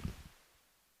administration.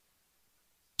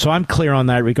 So I'm clear on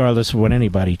that regardless of what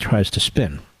anybody tries to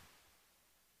spin.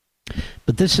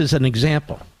 But this is an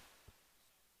example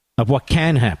of what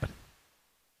can happen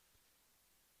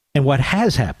and what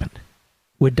has happened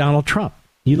with Donald Trump.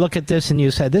 You look at this and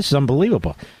you say, this is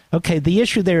unbelievable. Okay, the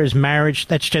issue there is marriage.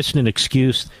 That's just an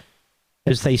excuse.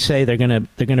 As they say, they're going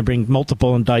to bring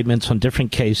multiple indictments on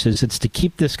different cases. It's to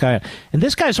keep this guy. And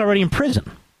this guy's already in prison.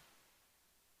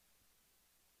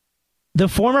 The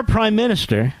former prime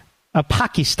minister of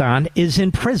Pakistan is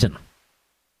in prison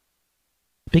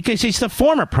because he's the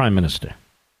former prime minister.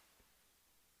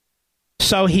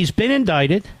 So he's been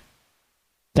indicted,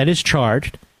 that is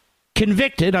charged,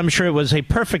 convicted. I'm sure it was a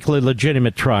perfectly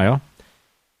legitimate trial.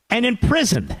 And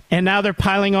imprisoned. And now they're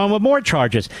piling on with more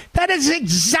charges. That is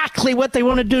exactly what they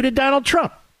want to do to Donald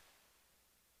Trump.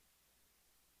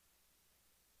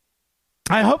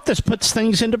 I hope this puts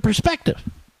things into perspective.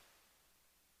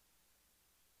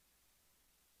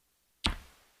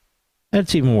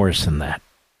 That's even worse than that.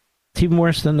 It's even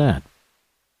worse than that.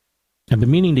 I've been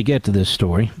meaning to get to this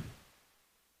story,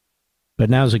 but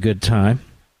now's a good time.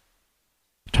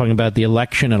 Talking about the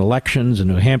election and elections,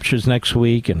 and New Hampshire's next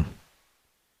week, and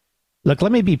look,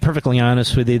 let me be perfectly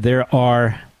honest with you. There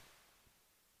are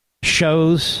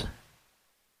shows,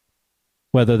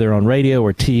 whether they're on radio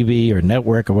or TV or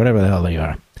network or whatever the hell they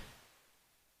are,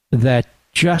 that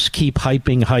just keep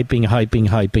hyping.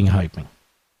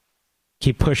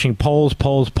 Keep pushing polls.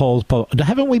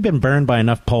 Haven't we been burned by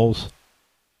enough polls?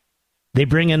 They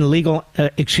bring in political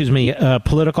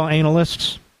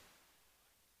analysts.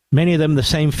 Many of them the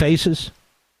same faces.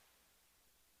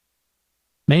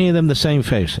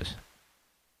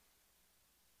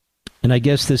 And I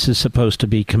guess this is supposed to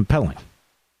be compelling.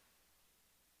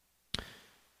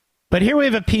 But here we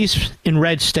have a piece in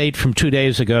Red State from 2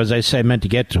 days ago. As I say, I meant to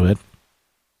get to it.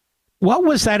 What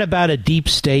was that about a deep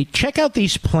state? Check out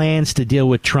these plans to deal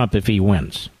with Trump if he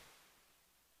wins.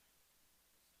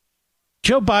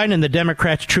 Joe Biden and the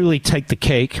Democrats truly take the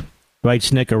cake,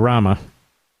 writes Nick Arama.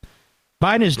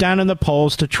 Biden is down in the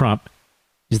polls to Trump.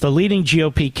 He's the leading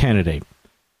GOP candidate.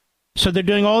 So they're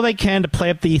doing all they can to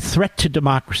play up the threat to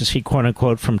democracy, quote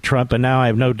unquote, from Trump. And now I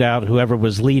have no doubt whoever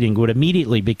was leading would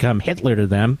immediately become Hitler to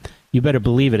them. You better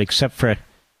believe it, except for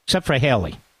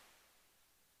Haley.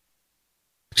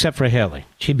 Except for Haley.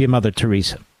 She'd be Mother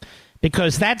Teresa.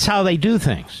 Because that's how they do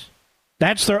things.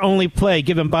 That's their only play,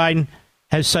 given Biden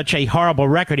has such a horrible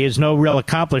record. He has no real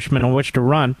accomplishment on which to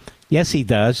run. Yes, he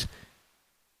does.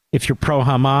 If you're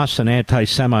pro-Hamas and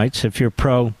anti-Semites, if you're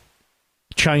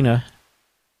pro-China,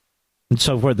 and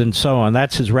so forth and so on.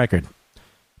 That's his record.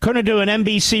 According to an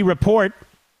NBC report,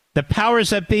 the powers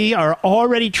that be are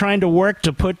already trying to work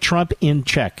to put Trump in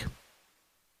check.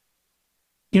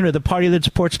 You know, the party that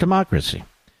supports democracy.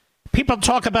 People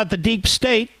talk about the deep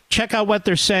state. Check out what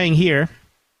they're saying here.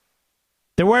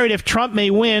 They're worried if Trump may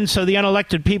win, so the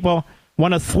unelected people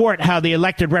want to thwart how the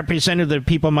elected representative of the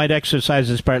people might exercise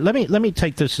this power. Let me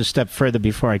take this a step further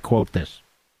before I quote this.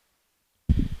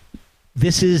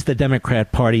 This is the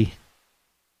Democrat Party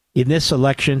in this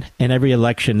election and every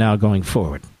election now going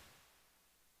forward.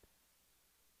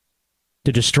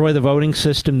 To destroy the voting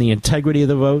system, the integrity of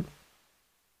the vote,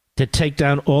 to take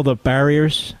down all the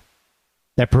barriers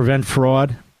that prevent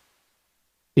fraud,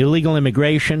 illegal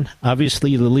immigration.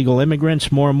 Obviously, the illegal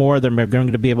immigrants, more and more of them are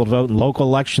going to be able to vote in local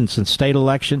elections and state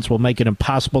elections. Will make it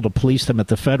impossible to police them at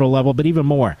the federal level, but even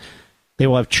more. They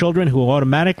will have children who will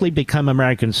automatically become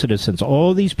American citizens.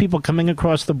 All these people coming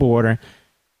across the border,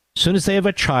 as soon as they have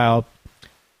a child,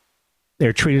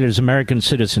 they're treated as American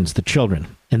citizens, the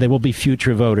children, and they will be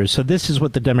future voters. So this is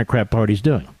what the Democrat Party's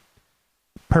doing.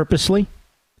 Purposely,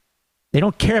 they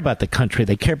don't care about the country.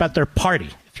 They care about their party.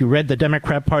 If you read The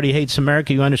Democrat Party Hates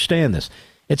America, you understand this.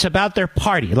 It's about their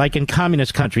party, like in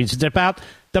communist countries. It's about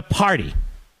the party.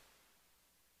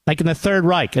 Like in the Third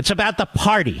Reich, it's about the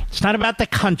party. It's not about the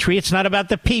country. It's not about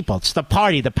the people. It's the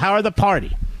party, the power of the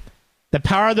party, the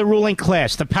power of the ruling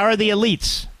class, the power of the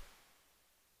elites.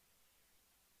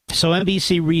 So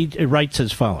NBC writes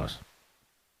as follows.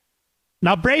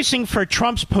 Now, bracing for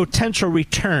Trump's potential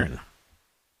return,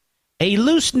 A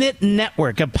loose-knit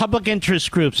network of public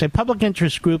interest groups. A public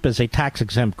interest group is a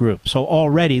tax-exempt group, so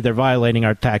already they're violating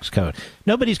our tax code.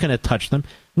 Nobody's going to touch them.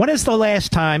 When is the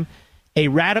last time a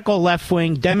radical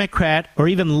left-wing Democrat or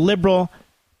even liberal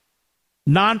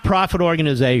nonprofit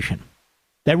organization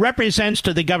that represents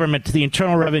to the government, to the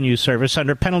Internal Revenue Service,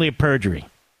 under penalty of perjury,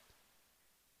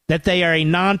 that they are a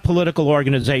non-political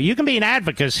organization? You can be an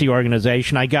advocacy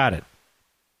organization, I got it.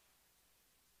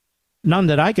 None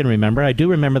that I can remember. I do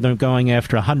remember them going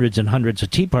after hundreds and hundreds of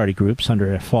Tea Party groups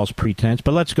under a false pretense,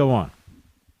 but let's go on.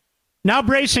 Now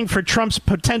bracing for Trump's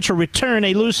potential return,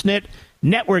 a loose-knit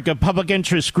network of public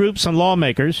interest groups and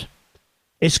lawmakers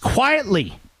is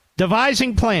quietly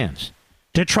devising plans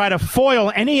to try to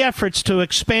foil any efforts to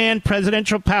expand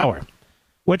presidential power,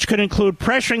 which could include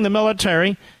pressuring the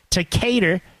military to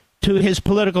cater to his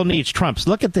political needs. Trump's.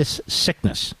 Look at this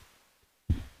sickness.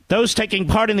 Those taking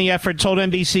part in the effort told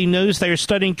NBC News they are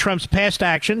studying Trump's past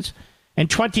actions and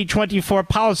 2024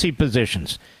 policy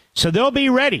positions. So they'll be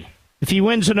ready if he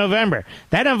wins in November.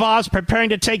 That involves preparing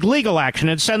to take legal action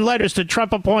and send letters to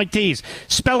Trump appointees,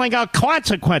 spelling out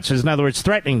consequences, in other words,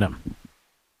 threatening them,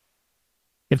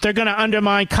 if they're going to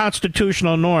undermine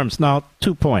constitutional norms. Now,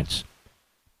 2 points.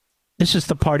 This is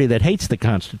the party that hates the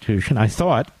Constitution, I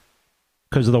thought,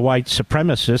 because of the white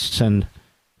supremacists and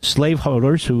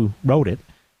slaveholders who wrote it.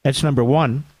 That's number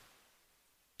one.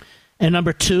 And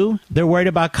number two, they're worried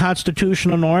about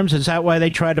constitutional norms. Is that why they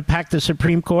tried to pack the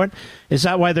Supreme Court? Is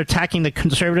that why they're attacking the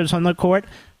conservatives on the court,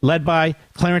 led by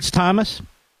Clarence Thomas?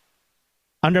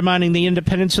 Undermining the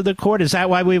independence of the court? Is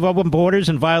that why we've opened borders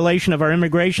in violation of our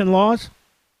immigration laws?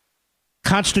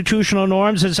 Constitutional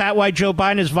norms? Is that why Joe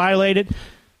Biden has violated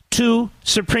 2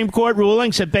 Supreme Court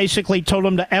rulings that basically told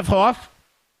him to F off?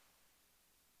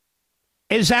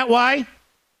 Is that why?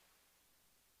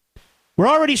 We're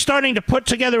already starting to put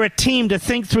together a team to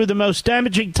think through the most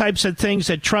damaging types of things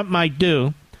that Trump might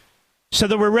do so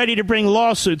that we're ready to bring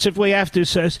lawsuits if we have to,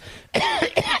 says,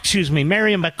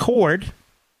 Miriam McCord,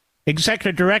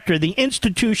 Executive Director of the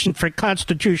Institution for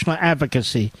Constitutional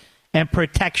Advocacy and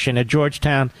Protection at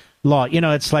Georgetown Law. You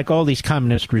know, it's like all these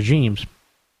communist regimes.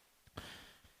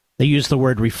 They use the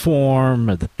word reform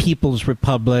or the People's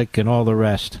Republic and all the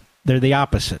rest. They're the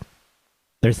opposite.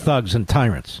 They're thugs and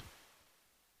tyrants.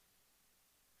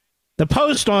 The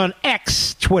post on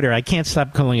X, Twitter, I can't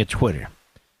stop calling it Twitter,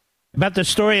 about the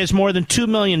story has more than 2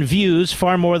 million views,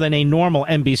 far more than a normal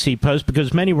NBC post,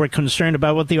 because many were concerned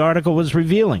about what the article was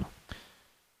revealing.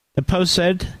 The post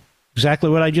said exactly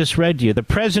what I just read to you. The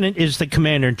president is the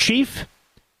commander-in-chief.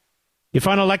 If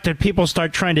unelected people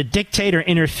start trying to dictate or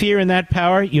interfere in that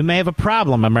power, you may have a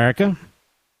problem, America.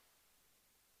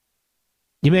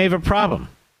 You may have a problem.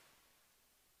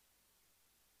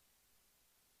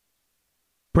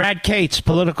 Brad Cates,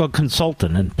 political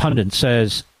consultant and pundit,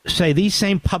 say these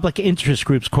same public interest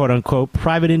groups, quote unquote,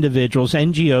 private individuals,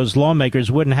 NGOs, lawmakers,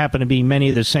 wouldn't happen to be many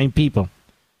of the same people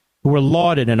who were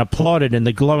lauded and applauded in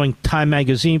the glowing Time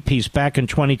magazine piece back in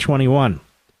 2021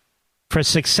 for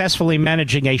successfully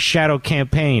managing a shadow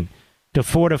campaign to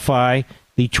fortify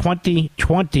the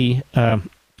 2020, hold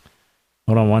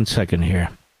on one second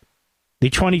here, the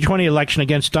 2020 election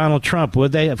against Donald Trump.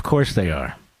 Would they? Of course they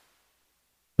are.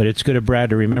 But it's good of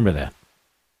Brad to remember that.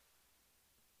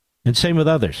 And same with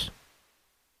others.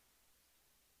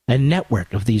 A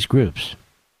network of these groups.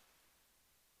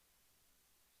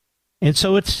 And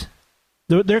so it's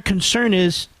their concern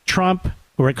is Trump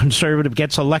or a conservative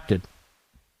gets elected.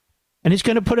 And he's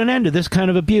going to put an end to this kind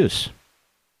of abuse.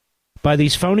 By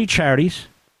these phony charities,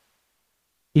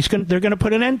 they're going to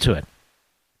put an end to it.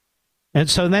 And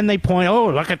so then they point, oh,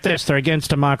 look at this, they're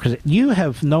against democracy. You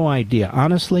have no idea.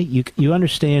 Honestly, you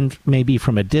understand maybe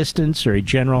from a distance or a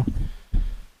general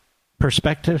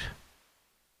perspective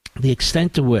the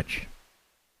extent to which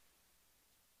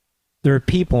there are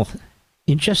people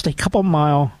in just a couple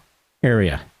mile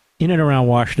area in and around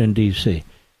Washington, D.C.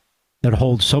 that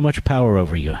hold so much power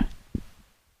over you,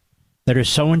 that are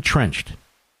so entrenched,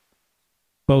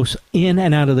 both in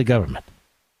and out of the government.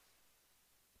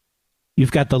 You've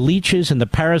got the leeches and the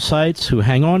parasites who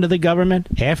hang on to the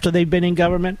government after they've been in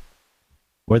government,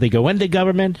 or they go into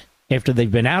government after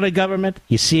they've been out of government.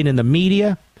 You see it in the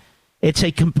media. It's a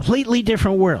completely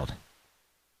different world.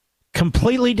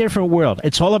 Completely different world.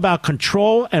 It's all about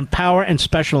control and power and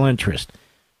special interest.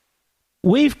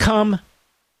 We've come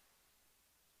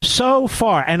so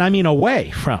far, and I mean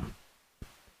away from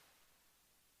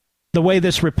the way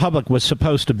this republic was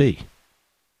supposed to be.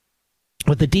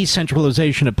 With the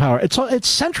decentralization of power. It's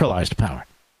centralized power.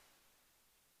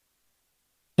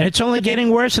 And it's only getting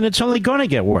worse, and it's only going to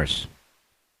get worse.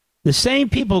 The same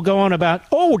people go on about,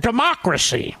 oh,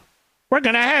 democracy. We're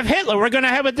going to have Hitler. We're going to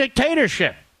have a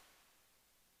dictatorship.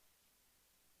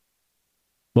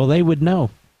 Well, they would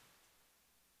know.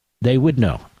 They would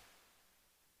know.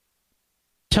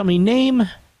 Tell me, name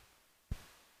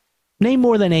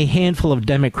more than a handful of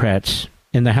Democrats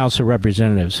in the House of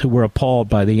Representatives who were appalled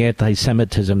by the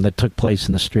anti-Semitism that took place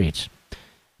in the streets,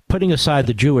 putting aside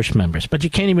the Jewish members. But you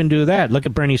can't even do that. Look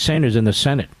at Bernie Sanders in the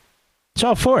Senate. It's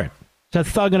all for it. It's a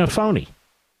thug and a phony.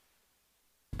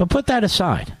 But put that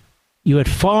aside. You had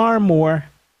far more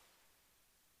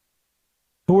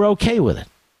who were okay with it.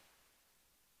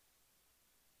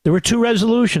 There were 2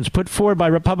 resolutions put forward by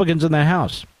Republicans in the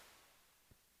House.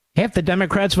 Half the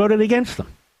Democrats voted against them.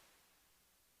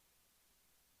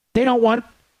 They don't want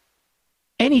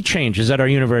any changes at our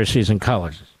universities and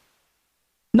colleges.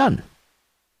 None.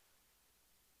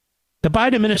 The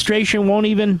Biden administration won't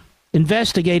even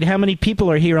investigate how many people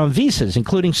are here on visas,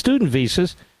 including student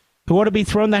visas, who ought to be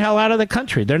thrown the hell out of the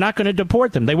country. They're not going to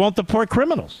deport them. They won't deport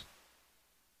criminals.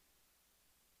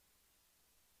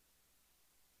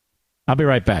 I'll be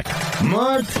right back.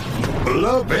 Mark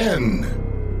Levin.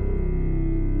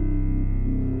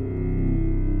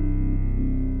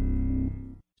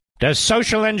 Does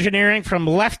social engineering from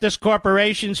leftist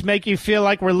corporations make you feel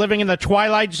like we're living in the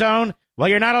Twilight Zone? Well,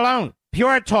 you're not alone.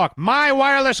 Pure Talk, my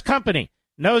wireless company,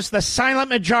 knows the silent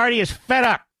majority is fed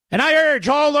up. And I urge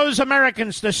all those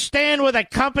Americans to stand with a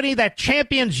company that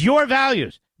champions your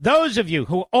values. Those of you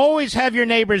who always have your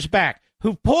neighbors back,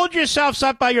 who pulled yourselves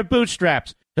up by your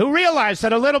bootstraps, who realize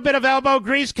that a little bit of elbow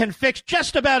grease can fix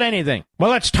just about anything.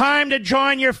 Well, it's time to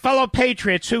join your fellow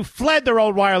patriots who fled their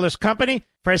old wireless company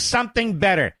for something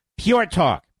better. Pure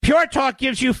Talk. Pure Talk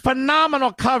gives you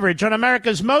phenomenal coverage on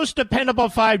America's most dependable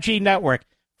 5G network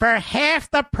for half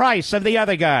the price of the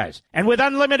other guys. And with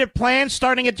unlimited plans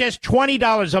starting at just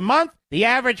 $20 a month, the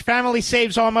average family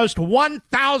saves almost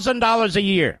 $1,000 a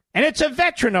year. And it's a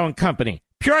veteran-owned company.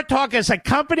 Pure Talk is a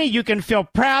company you can feel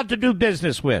proud to do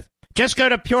business with. Just go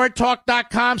to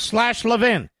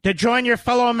puretalk.com/Levin to join your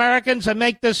fellow Americans and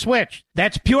make the switch.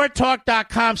 That's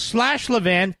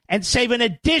puretalk.com/Levin and save an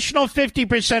additional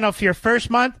 50% off your first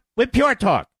month with Pure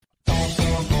Talk.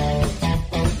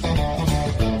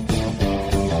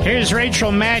 Here's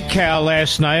Rachel Madcow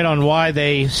last night on why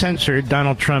they censored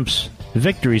Donald Trump's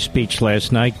victory speech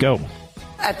last night. Go.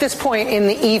 At this point in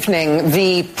the evening,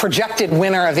 the projected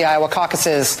winner of the Iowa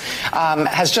caucuses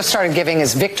has just started giving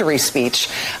his victory speech.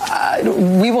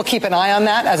 We will keep an eye on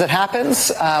that as it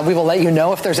happens. We will let you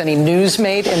know if there's any news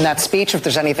made in that speech, if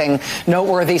there's anything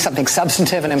noteworthy, something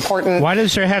substantive and important. Why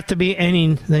does there have to be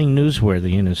anything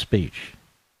newsworthy in his speech?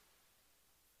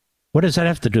 What does that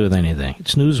have to do with anything?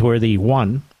 It's newsworthy,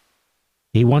 one.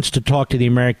 He wants to talk to the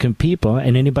American people,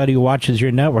 and anybody who watches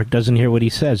your network doesn't hear what he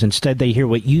says. Instead, they hear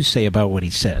what you say about what he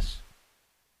says.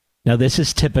 Now, this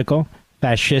is typical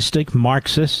fascistic,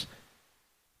 Marxist,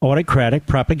 autocratic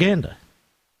propaganda.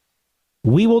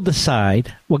 We will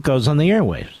decide what goes on the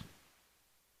airwaves.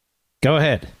 Go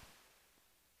ahead.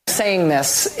 Saying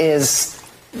this is,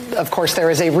 of course, there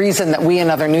is a reason that we and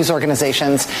other news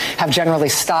organizations have generally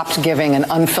stopped giving an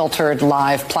unfiltered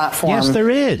live platform. Yes, there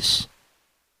is.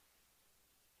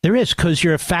 There is, because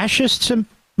you're a fascist and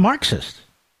Marxist.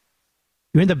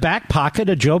 You're in the back pocket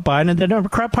of Joe Biden and the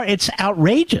Democrat Party. It's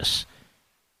outrageous.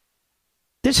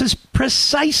 This is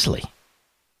precisely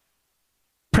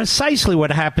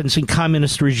what happens in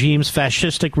communist regimes,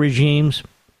 fascistic regimes.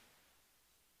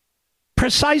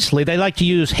 Precisely, they like to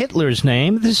use Hitler's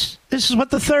name. This is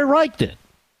what the Third Reich did.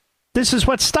 This is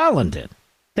what Stalin did.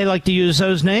 They like to use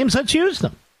those names. Let's use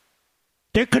them.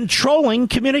 They're controlling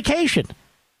communication.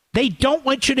 They don't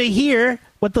want you to hear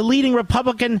what the leading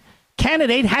Republican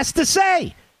candidate has to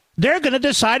say. They're going to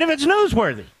decide if it's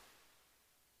newsworthy.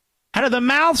 Out of the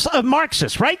mouths of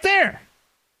Marxists, right there.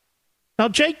 Now,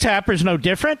 Jake Tapper's no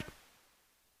different.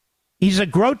 He's a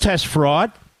grotesque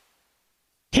fraud.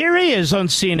 Here he is on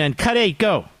CNN. Cut 8,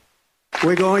 go.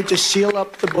 We're going to seal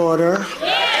up the border.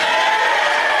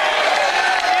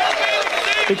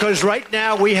 Because right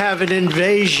now we have an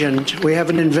invasion. We have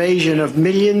an invasion of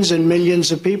millions and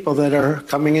millions of people that are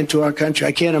coming into our country.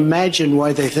 I can't imagine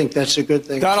why they think that's a good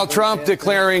thing. Donald Trump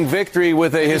declaring victory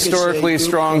with a historically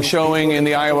strong showing in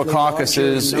the Iowa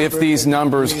caucuses. If these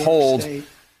numbers hold,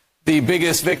 the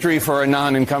biggest victory for a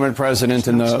non-incumbent president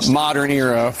in the modern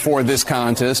era for this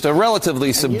contest. A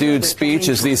relatively subdued speech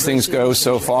as these things go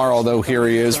so far, although here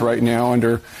he is right now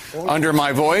under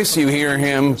my voice. You hear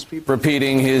him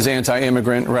repeating his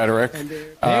anti-immigrant rhetoric.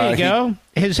 There you go.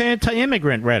 His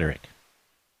anti-immigrant rhetoric.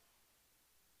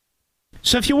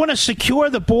 So if you want to secure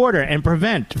the border and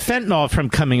prevent fentanyl from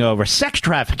coming over, sex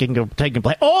trafficking from taking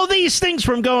place, all these things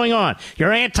from going on,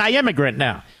 you're anti-immigrant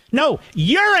now. No,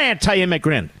 you're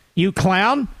anti-immigrant, you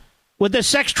clown, with the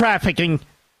sex trafficking,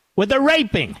 with the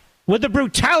raping, with the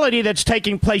brutality that's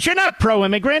taking place. You're not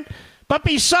pro-immigrant. But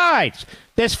besides,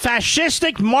 this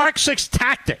fascistic Marxist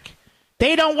tactic,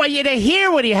 they don't want you to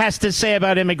hear what he has to say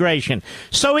about immigration.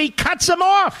 So he cuts him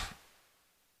off.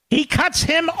 He cuts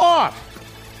him off.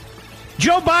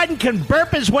 Joe Biden can burp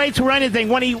his way through anything.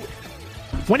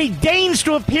 When he deigns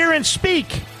to appear and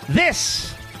speak,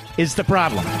 this is the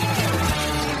problem.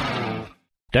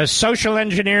 Does social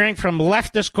engineering from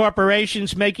leftist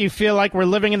corporations make you feel like we're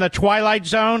living in the Twilight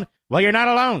Zone? Well, you're not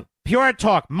alone. Pure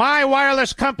Talk, my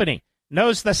wireless company,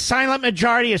 knows the silent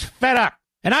majority is fed up.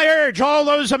 And I urge all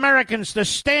those Americans to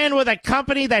stand with a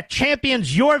company that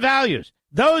champions your values.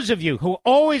 Those of you who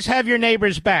always have your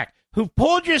neighbors back, who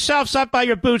pulled yourselves up by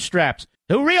your bootstraps,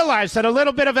 who realize that a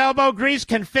little bit of elbow grease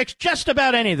can fix just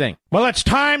about anything. Well, it's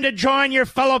time to join your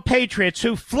fellow patriots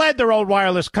who fled their old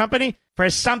wireless company for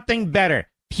something better.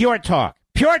 Pure Talk.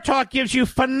 Pure Talk gives you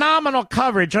phenomenal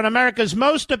coverage on America's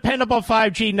most dependable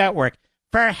 5G network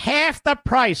for half the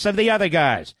price of the other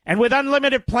guys. And with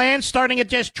unlimited plans starting at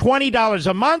just $20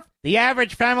 a month, the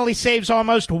average family saves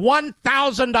almost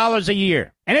 $1,000 a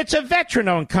year. And it's a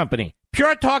veteran-owned company.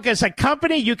 Pure Talk is a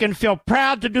company you can feel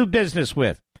proud to do business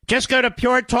with. Just go to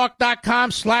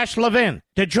puretalk.com/Levin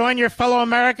to join your fellow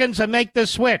Americans and make the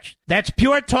switch. That's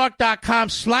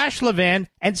puretalk.com/Levin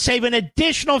and save an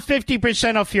additional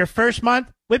 50% off your first month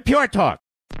with Pure Talk.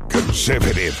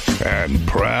 Conservative and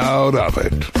proud of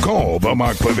it. Call the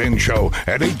Mark Levin Show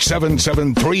at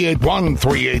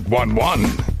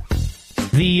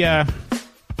 877-381-3811. The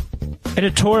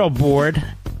editorial board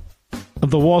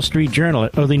of the Wall Street Journal,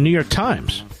 or the New York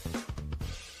Times.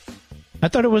 I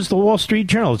thought it was the Wall Street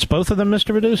Journal. It's both of them, Mr.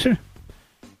 Producer?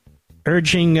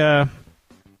 Urging this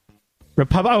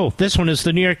one is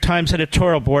the New York Times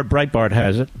editorial board. Breitbart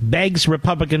has it. Begs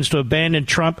Republicans to abandon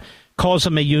Trump, calls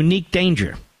him a unique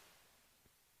danger.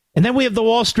 And then we have the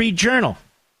Wall Street Journal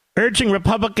urging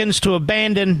Republicans to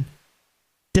abandon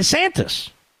DeSantis.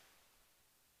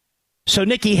 So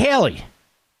Nikki Haley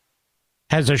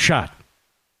has a shot.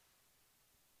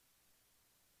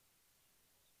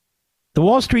 The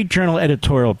Wall Street Journal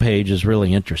editorial page is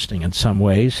really interesting in some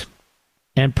ways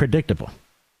and predictable.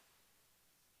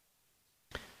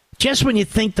 Just when you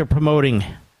think they're promoting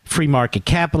free market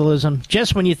capitalism,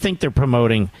 just when you think they're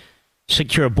promoting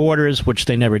secure borders, which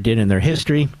they never did in their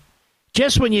history,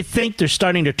 just when you think they're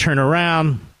starting to turn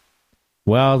around,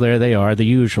 well, there they are, the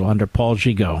usual, under Paul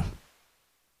Gigot.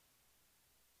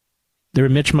 They're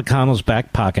in Mitch McConnell's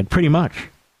back pocket, pretty much.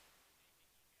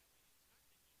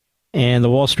 And the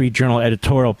Wall Street Journal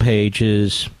editorial page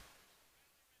is,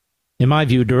 in my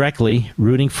view, directly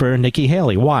rooting for Nikki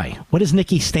Haley. Why? What does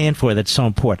Nikki stand for that's so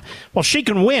important? Well, she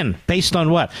can win. Based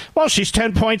on what? Well, she's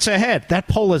 10 points ahead. That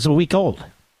poll is a week old.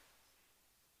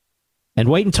 And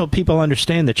wait until people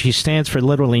understand that she stands for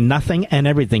literally nothing and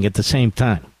everything at the same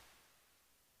time.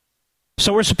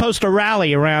 So we're supposed to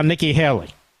rally around Nikki Haley.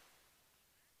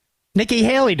 Nikki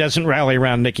Haley doesn't rally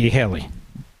around Nikki Haley.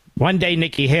 One day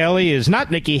Nikki Haley is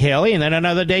not Nikki Haley, and then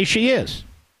another day she is.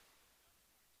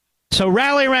 So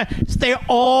rally around. They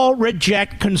all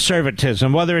reject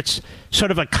conservatism, whether it's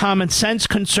sort of a common sense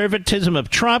conservatism of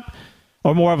Trump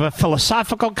or more of a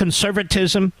philosophical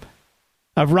conservatism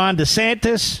of Ron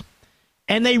DeSantis.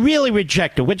 And they really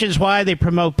reject it, which is why they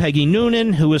promote Peggy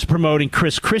Noonan, who is promoting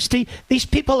Chris Christie. These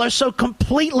people are so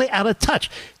completely out of touch.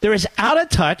 They're as out of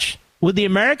touch with the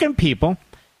American people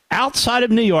outside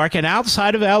of New York and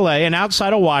outside of L.A. and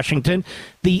outside of Washington,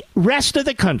 the rest of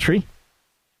the country,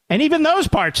 and even those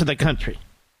parts of the country,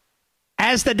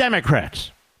 as the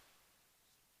Democrats.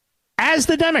 As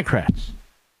the Democrats.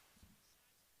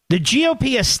 The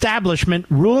GOP establishment,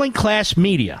 ruling class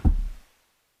media,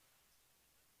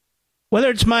 whether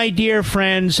it's my dear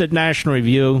friends at National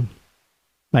Review,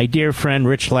 my dear friend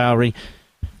Rich Lowry,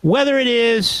 whether it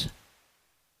is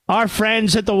our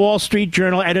friends at the Wall Street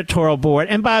Journal editorial board,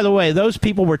 and by the way, those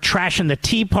people were trashing the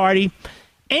Tea Party,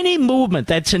 any movement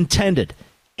that's intended,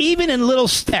 even in little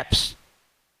steps,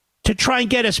 to try and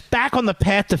get us back on the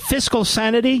path to fiscal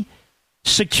sanity,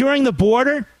 securing the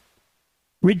border,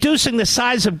 reducing the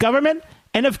size of government,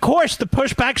 and of course the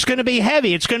pushback's going to be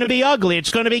heavy, it's going to be ugly,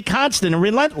 it's going to be constant and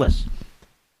relentless.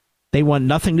 They want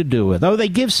nothing to do with. Oh, they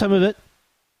give some of it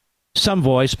some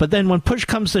voice, but then when push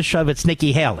comes to shove, it's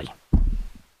Nikki Haley.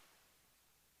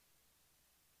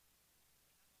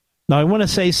 Now, I want to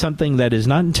say something that is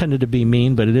not intended to be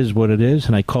mean, but it is what it is,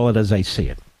 and I call it as I see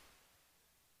it.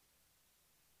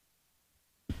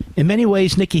 In many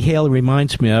ways, Nikki Haley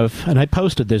reminds me of, and I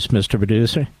posted this, Mr.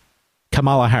 Producer,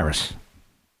 Kamala Harris.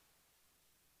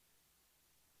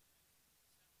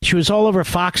 She was all over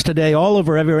Fox today, all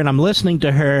over everywhere, and I'm listening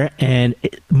to her, and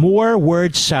more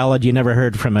word salad you never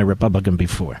heard from a Republican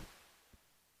before.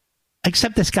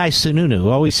 Except this guy Sununu, who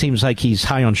always seems like he's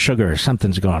high on sugar or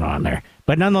something's going on there.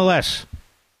 But nonetheless,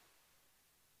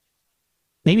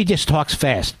 maybe he just talks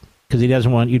fast because he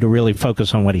doesn't want you to really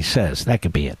focus on what he says. That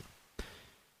could be it.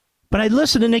 But I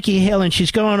listen to Nikki Haley, and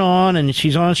she's going on, and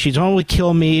she's on with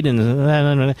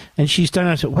Kilmeade, and she's done.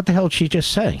 I said, what the hell did she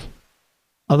just say?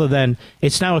 Other than,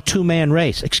 it's now a two-man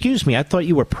race. Excuse me, I thought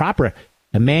you were proper.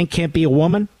 A man can't be a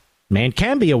woman? Man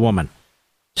can be a woman.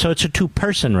 So it's a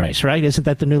two-person race, right? Isn't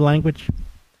that the new language?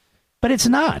 But it's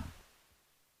not.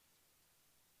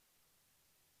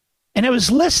 And I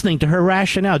was listening to her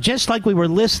rationale, just like we were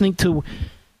listening to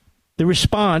the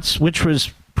response, which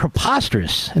was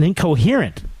preposterous and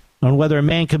incoherent on whether a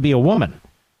man could be a woman.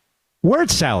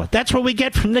 Word salad. That's what we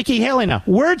get from Nikki Haley now.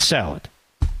 Word salad.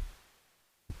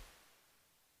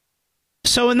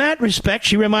 So in that respect,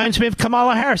 she reminds me of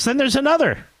Kamala Harris. Then there's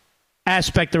another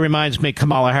aspect that reminds me of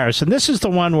Kamala Harris. And this is the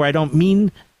one where I don't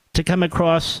mean to come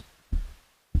across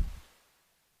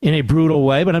in a brutal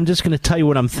way, but I'm just going to tell you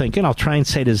what I'm thinking. I'll try and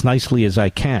say it as nicely as I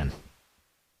can.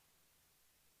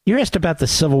 You're asked about the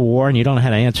Civil War, and you don't know how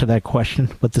to answer that question,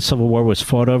 what the Civil War was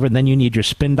fought over, and then you need your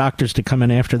spin doctors to come in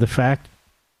after the fact.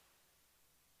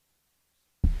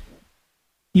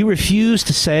 You refuse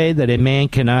to say that a man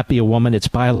cannot be a woman. It's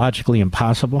biologically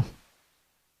impossible.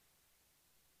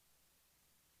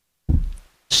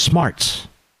 Smarts.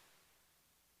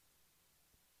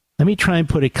 Let me try and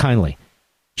put it kindly.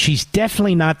 She's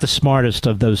definitely not the smartest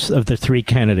of the three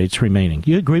candidates remaining.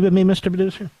 You agree with me, Mr.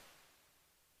 Producer?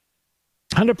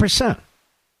 100%.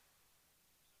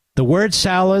 The word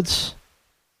salads,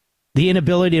 the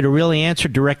inability to really answer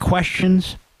direct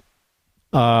questions.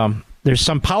 There's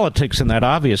some politics in that,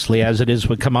 obviously, as it is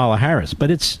with Kamala Harris.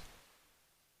 But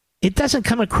it doesn't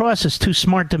come across as too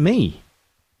smart to me.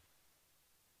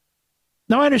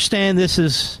 Now, I understand this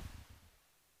is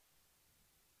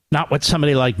not what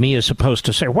somebody like me is supposed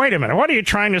to say. Wait a minute, what are you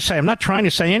trying to say? I'm not trying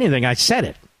to say anything. I said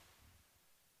it.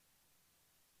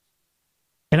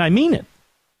 And I mean it.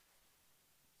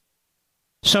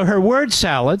 So her word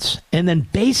salads and then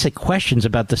basic questions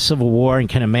about the Civil War and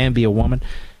can a man be a woman,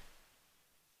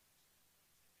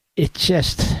 it's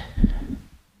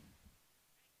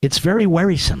very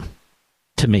worrisome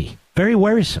to me. Very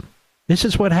worrisome. This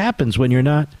is what happens when you're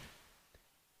not,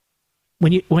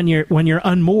 when you're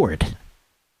unmoored.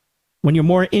 When you're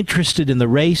more interested in the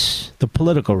race, the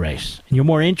political race, and you're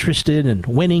more interested in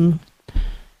winning,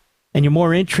 and you're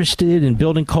more interested in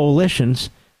building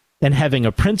coalitions than having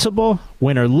a principle,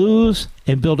 win or lose,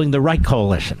 and building the right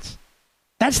coalitions.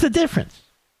 That's the difference.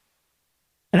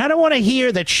 And I don't want to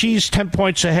hear that she's 10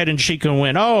 points ahead and she can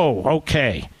win. Oh,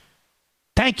 okay.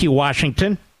 Thank you,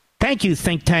 Washington. Thank you,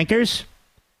 think tankers.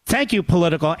 Thank you,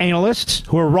 political analysts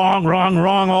who are wrong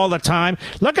all the time.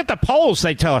 Look at the polls,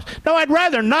 they tell us. No, I'd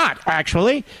rather not,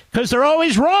 actually, because they're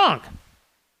always wrong.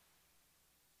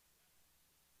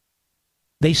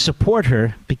 They support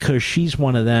her because she's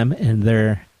one of them and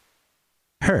they're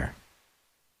her.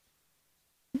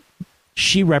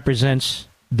 She represents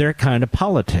their kind of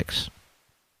politics.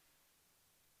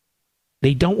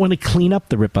 They don't want to clean up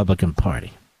the Republican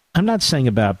Party. I'm not saying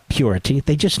about purity.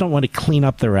 They just don't want to clean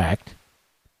up their act.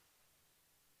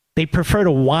 They prefer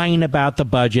to whine about the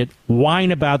budget,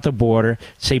 whine about the border,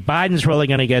 say Biden's really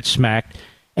going to get smacked.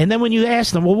 And then when you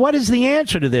ask them, well, what is the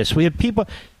answer to this? We have people,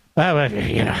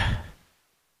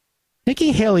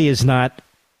 Nikki Haley is not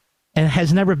and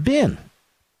has never been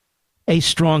a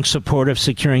strong supporter of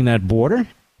securing that border.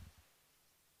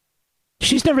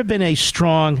 She's never been a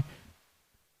strong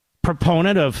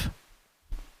proponent of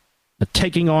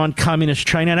taking on communist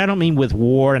China. And I don't mean with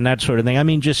war and that sort of thing. I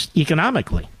mean just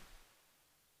economically.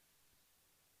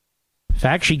 In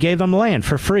fact, she gave them land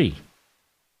for free.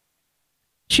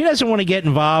 She doesn't want to get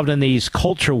involved in these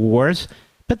culture wars,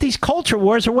 but these culture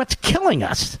wars are what's killing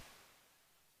us.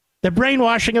 The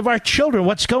brainwashing of our children,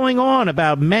 what's going on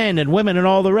about men and women and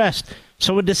all the rest.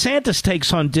 So when DeSantis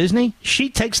takes on Disney, she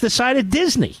takes the side of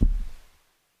Disney.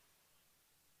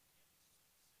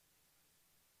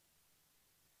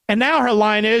 And now her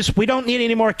line is, we don't need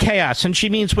any more chaos. And she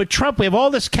means with Trump, we have all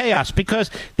this chaos because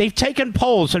they've taken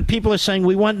polls and people are saying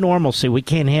we want normalcy. We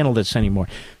can't handle this anymore.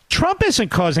 Trump isn't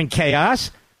causing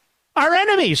chaos. Our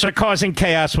enemies are causing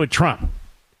chaos with Trump.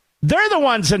 They're the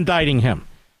ones indicting him.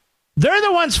 They're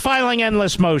the ones filing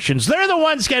endless motions. They're the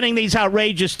ones getting these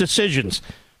outrageous decisions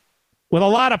with a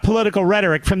lot of political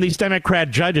rhetoric from these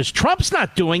Democrat judges. Trump's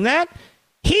not doing that.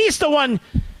 He's the one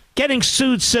getting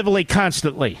sued civilly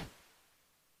constantly.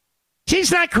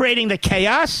 He's not creating the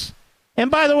chaos. And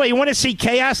by the way, you want to see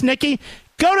chaos, Nikki?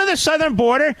 Go to the southern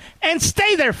border and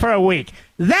stay there for a week.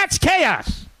 That's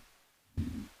chaos.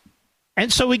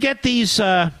 And so we get these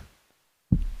bumper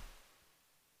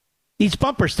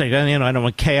stickers. I don't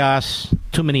want chaos,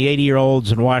 too many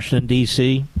 80-year-olds in Washington,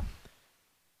 D.C.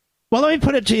 Well, let me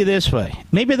put it to you this way.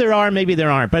 Maybe there are, maybe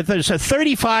there aren't. But if there's a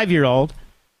 35-year-old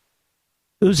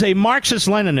who's a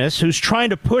Marxist-Leninist who's trying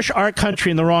to push our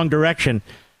country in the wrong direction,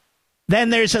 then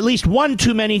there's at least one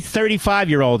too many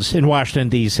 35-year-olds in Washington,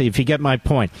 D.C., if you get my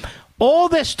point. All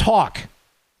this talk,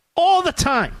 all the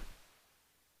time,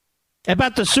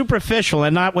 about the superficial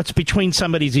and not what's between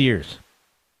somebody's ears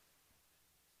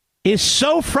is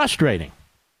so frustrating.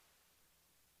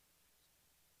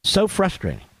 So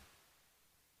frustrating.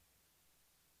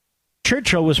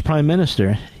 Churchill was prime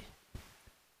minister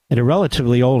at a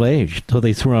relatively old age until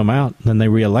they threw him out, and then they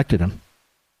reelected him.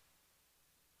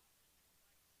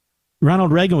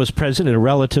 Ronald Reagan was president at a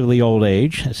relatively old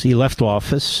age. As he left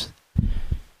office,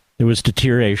 there was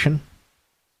deterioration.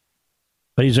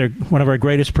 But he's one of our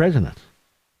greatest presidents.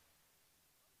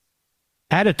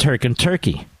 Ataturk in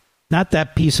Turkey, not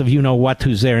that piece of you-know-what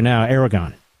who's there now,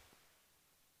 Erdogan,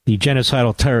 the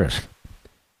genocidal terrorist.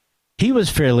 He was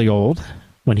fairly old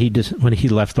when he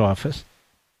left office.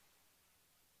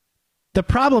 The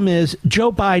problem is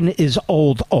Joe Biden is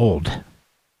old.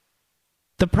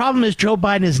 The problem is Joe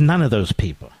Biden is none of those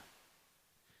people.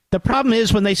 The problem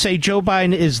is when they say Joe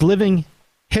Biden is living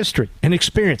history and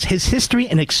experience. His history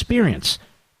and experience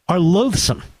are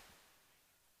loathsome.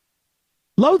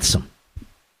 Loathsome.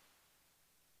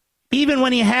 Even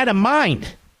when he had a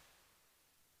mind,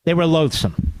 they were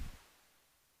loathsome.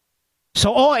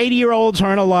 So all 80-year-olds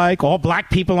aren't alike, all black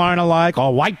people aren't alike,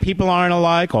 all white people aren't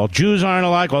alike, all Jews aren't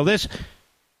alike, all this.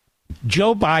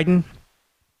 Joe Biden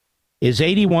is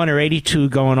 81 or 82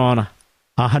 going on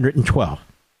 112.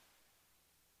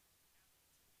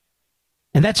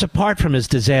 And that's apart from his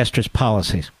disastrous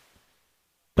policies.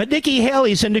 But Nikki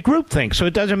Haley's in the groupthink, so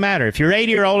it doesn't matter. If you're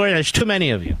 80 or older, there's too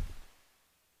many of you.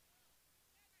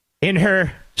 In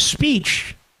her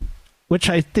speech, which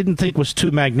I didn't think was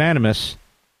too magnanimous,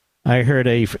 I heard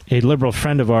a liberal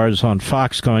friend of ours on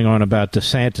Fox going on about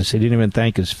DeSantis. He didn't even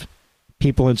thank his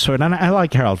people and so on. And I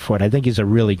like Harold Ford. I think he's a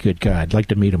really good guy. I'd like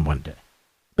to meet him one day.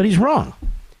 But he's wrong.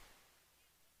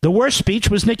 The worst speech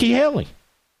was Nikki Haley.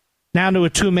 Now to a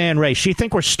two-man race. You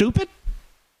think we're stupid?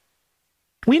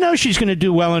 We know she's going to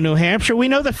do well in New Hampshire. We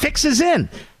know the fix is in.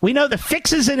 We know the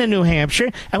fix is in New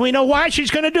Hampshire, and we know why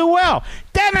she's going to do well.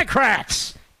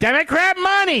 Democrats. Democrat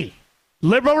money.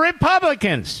 Liberal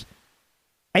Republicans.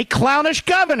 A clownish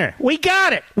governor. We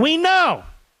got it. We know.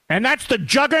 And that's the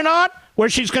juggernaut where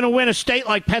she's going to win a state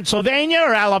like Pennsylvania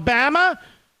or Alabama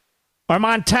or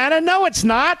Montana. No, it's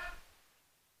not.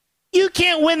 You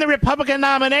can't win the Republican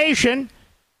nomination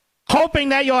hoping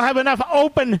that you'll have enough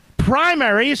open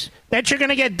primaries that you're going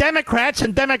to get Democrats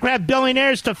and Democrat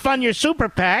billionaires to fund your super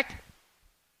PAC.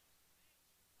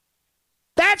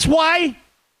 That's why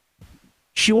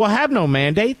she will have no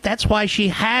mandate. That's why she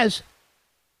has.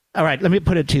 All right, let me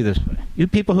put it to you this way. You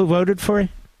people who voted for her,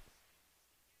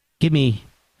 give me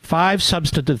 5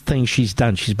 substantive things she's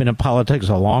done. She's been in politics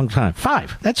a long time.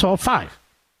 5. That's all, 5.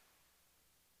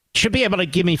 Should be able to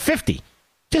give me 50.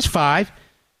 Just 5.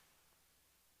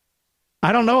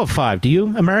 I don't know of 5. Do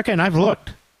you, America? And I've looked.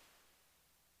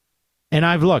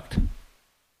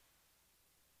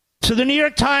 So the New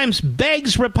York Times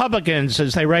begs Republicans,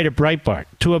 as they write at Breitbart,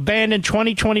 to abandon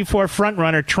 2024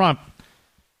 frontrunner Trump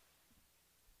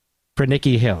for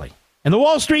Nikki Haley. And the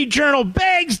Wall Street Journal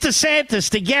begs DeSantis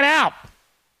to get out.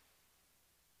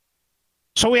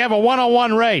 So we have a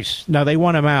one-on-one race. No, they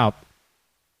want him out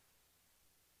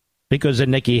because of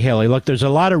Nikki Haley. Look, there's a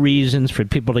lot of reasons for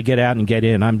people to get out and get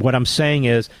in. What I'm saying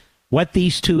is what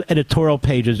these 2 editorial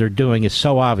pages are doing is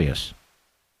so obvious.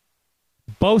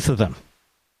 Both of them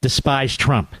despise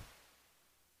Trump.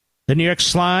 The New York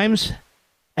Slimes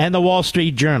and the Wall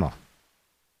Street Journal.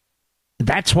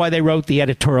 That's why they wrote the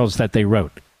editorials that they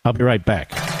wrote. I'll be right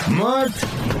back. Mark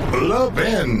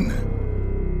Levin.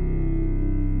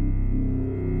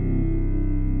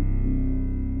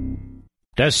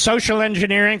 Does social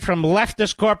engineering from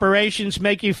leftist corporations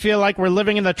make you feel like we're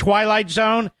living in the Twilight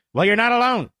Zone? Well, you're not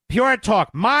alone. Pure Talk,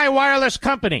 my wireless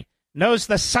company, knows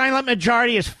the silent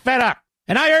majority is fed up.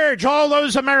 And I urge all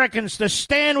those Americans to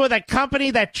stand with a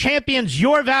company that champions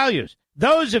your values.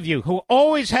 Those of you who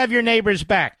always have your neighbors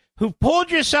back, who pulled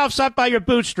yourselves up by your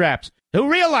bootstraps, who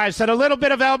realize that a little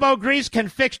bit of elbow grease can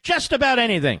fix just about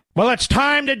anything. Well, it's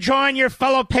time to join your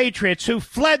fellow patriots who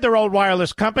fled their old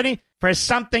wireless company for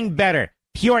something better.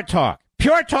 Pure Talk.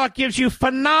 Pure Talk gives you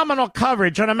phenomenal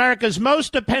coverage on America's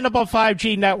most dependable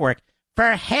 5G network.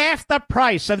 for half the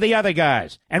price of the other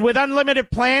guys. And with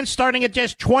unlimited plans starting at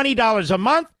just $20 a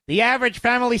month, the average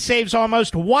family saves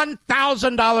almost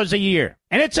 $1,000 a year.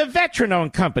 And it's a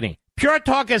veteran-owned company. Pure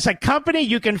Talk is a company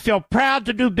you can feel proud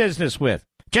to do business with.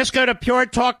 Just go to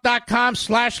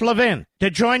puretalk.com/Levin to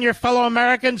join your fellow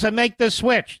Americans and make the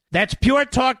switch. That's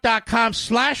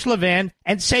puretalk.com/Levin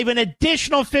and save an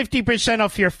additional 50%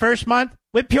 off your first month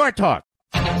with Pure Talk.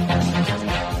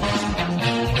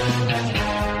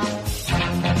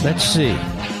 Let's see.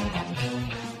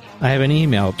 I have an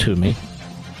email to me.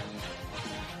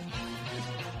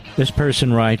 This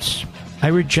person writes, I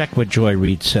reject what Joy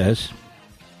Reid says.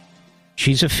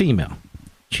 She's a female.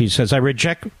 She says, I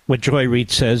reject what Joy Reid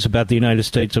says about the United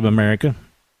States of America,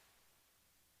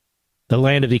 the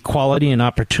land of equality and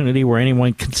opportunity where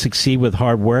anyone can succeed with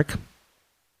hard work.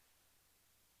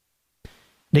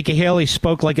 Nikki Haley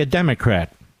spoke like a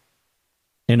Democrat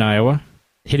in Iowa,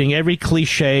 hitting every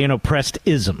cliche and oppressed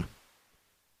ism.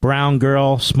 Brown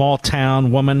girl, small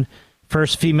town woman,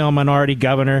 first female minority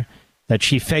governor, that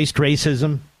she faced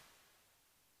racism.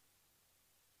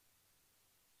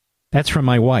 That's from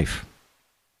my wife,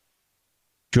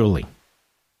 Julie,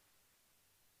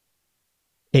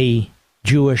 a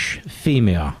Jewish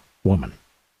female woman.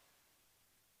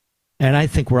 And I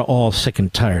think we're all sick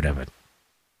and tired of it.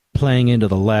 Playing into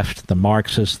the left, the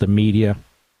Marxists, the media.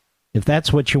 If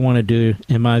that's what you want to do,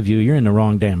 in my view, you're in the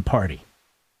wrong damn party.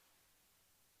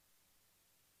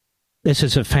 This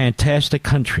is a fantastic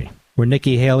country where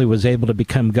Nikki Haley was able to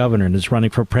become governor and is running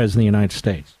for president of the United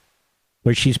States,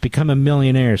 where she's become a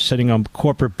millionaire sitting on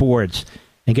corporate boards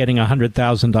and getting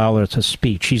 $100,000 a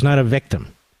speech. She's not a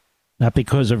victim, not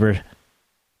because of her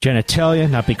genitalia,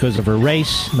 not because of her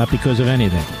race, not because of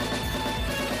anything.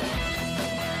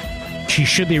 She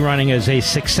should be running as a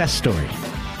success story.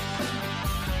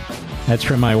 That's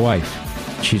from my wife.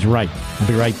 She's right. I'll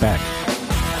be right back.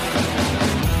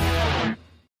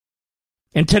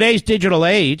 In today's digital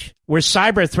age, where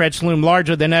cyber threats loom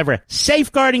larger than ever,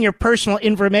 safeguarding your personal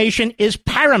information is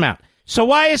paramount. So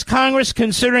why is Congress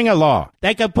considering a law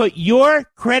that could put your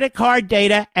credit card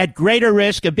data at greater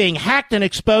risk of being hacked and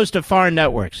exposed to foreign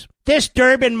networks? This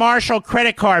Durbin-Marshall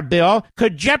credit card bill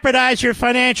could jeopardize your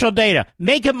financial data,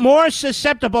 make it more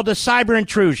susceptible to cyber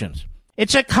intrusions.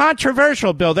 It's a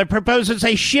controversial bill that proposes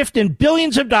a shift in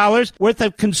billions of dollars worth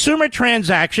of consumer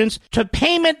transactions to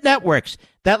payment networks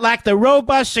that lack the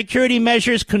robust security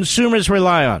measures consumers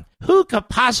rely on. Who could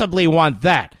possibly want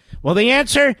that? Well, the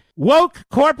answer? Woke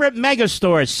corporate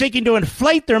megastores seeking to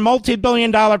inflate their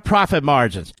multi-billion-dollar profit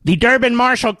margins. The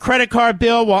Durbin-Marshall credit card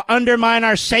bill will undermine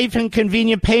our safe and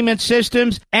convenient payment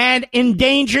systems and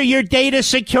endanger your data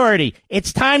security.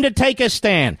 It's time to take a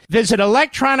stand. Visit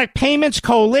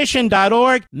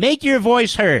electronicpaymentscoalition.org. Make your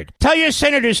voice heard. Tell your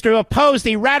senators to oppose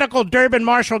the radical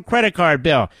Durbin-Marshall credit card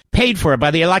bill, paid for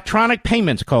by the Electronic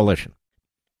Payments Coalition.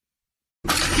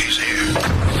 He's here.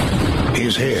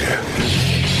 He's here.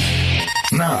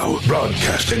 Now,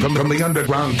 broadcasting from the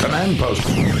underground command post,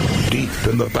 deep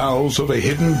in the bowels of a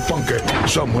hidden bunker,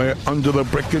 somewhere under the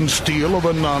brick and steel of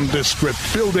a nondescript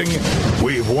building,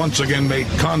 we've once again made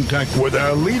contact with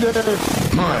our leader,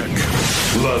 Mark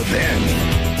Levin.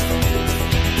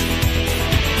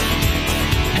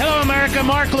 Hello, America.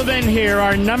 Mark Levin here.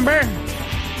 Our number,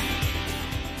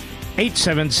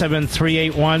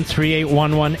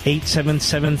 877-381-3811,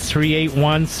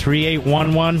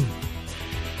 877-381-3811.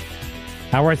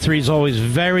 Hour 3 is always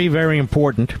very, very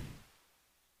important.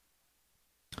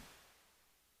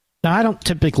 Now, I don't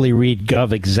typically read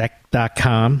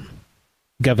govexec.com.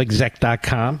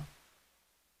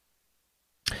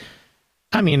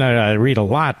 I mean, I read a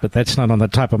lot, but that's not on the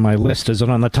top of my list. Is it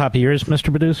on the top of yours, Mr.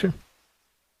 Producer?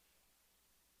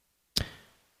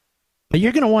 But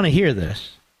you're going to want to hear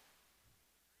this.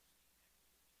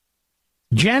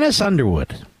 Janice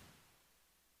Underwood.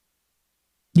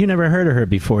 You never heard of her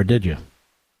before, did you?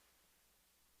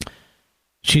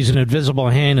 She's an invisible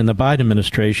hand in the Biden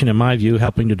administration, in my view,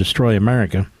 helping to destroy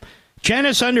America.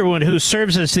 Janice Underwood, who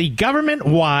serves as the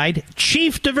government-wide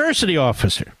Chief Diversity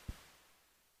Officer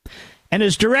and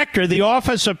is Director of the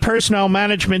Office of Personnel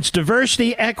Management's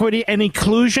Diversity, Equity, and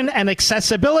Inclusion and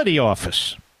Accessibility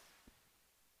Office,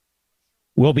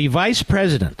 will be Vice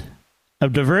President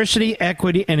of Diversity,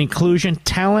 Equity, and Inclusion,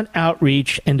 Talent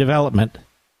Outreach, and Development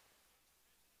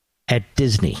at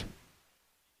Disney.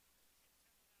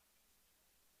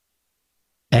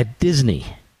 At Disney.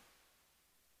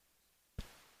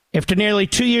 After nearly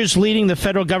 2 years leading the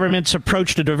federal government's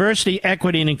approach to diversity,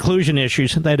 equity, and inclusion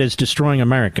issues, that is, destroying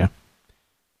America,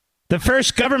 the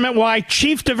first government-wide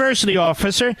Chief Diversity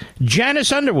Officer,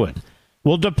 Janice Underwood,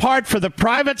 will depart for the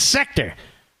private sector,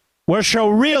 where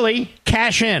she'll really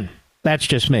cash in. That's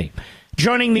just me.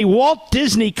 Joining the Walt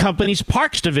Disney Company's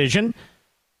Parks Division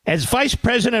as Vice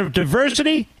President of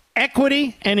Diversity,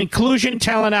 Equity, and Inclusion,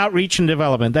 Talent Outreach, and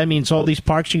Development. That means all these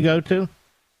parks you go to,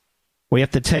 where you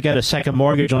have to take out a second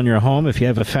mortgage on your home if you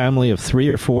have a family of 3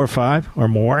 or 4 or 5 or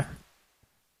more.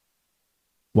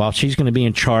 Well, she's going to be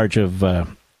in charge of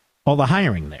all the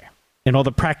hiring there and all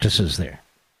the practices there.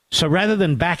 So rather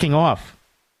than backing off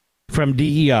from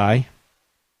DEI,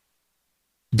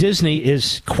 Disney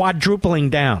is quadrupling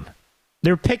down.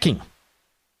 They're picking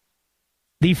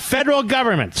the federal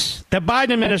government's, the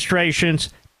Biden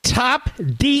administration's top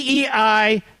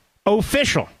DEI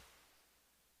official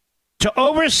to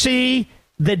oversee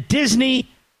the Disney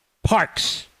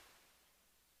parks.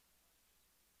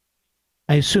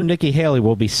 I assume Nikki Haley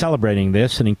will be celebrating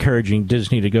this and encouraging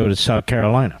Disney to go to South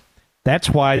Carolina. That's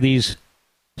why these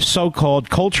so-called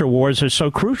culture wars are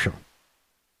so crucial.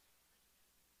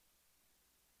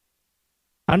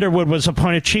 Underwood was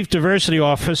appointed Chief Diversity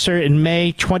Officer in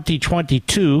May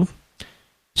 2022,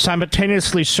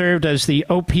 simultaneously served as the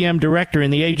OPM Director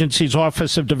in the agency's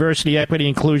Office of Diversity, Equity,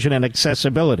 Inclusion, and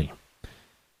Accessibility.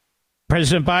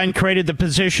 President Biden created the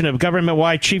position of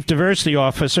government-wide Chief Diversity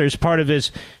Officer as part of his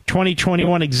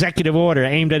 2021 executive order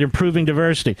aimed at improving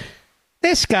diversity.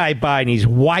 This guy Biden, he's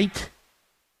white,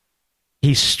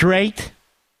 he's straight,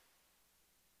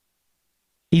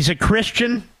 he's a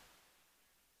Christian,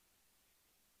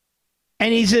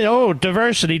 and he's in,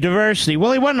 diversity.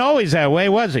 Well, he wasn't always that way,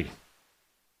 was he?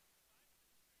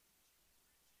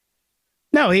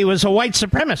 No, he was a white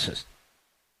supremacist.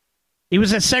 He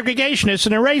was a segregationist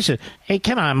and a racist. Hey,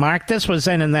 come on, Mark, this was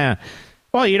then and there.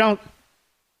 Well, you don't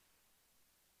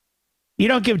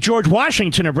give George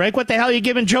Washington a break. What the hell are you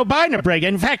giving Joe Biden a break?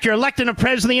 In fact, you're electing a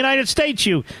president of the United States,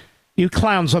 you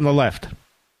clowns on the left.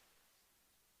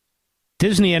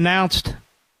 Disney announced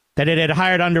that it had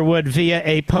hired Underwood via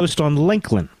a post on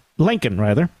Lincoln.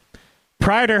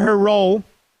 Prior to her role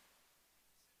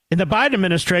in the Biden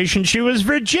administration, she was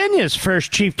Virginia's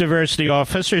first chief diversity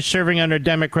officer, serving under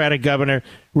Democratic Governor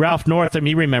Ralph Northam.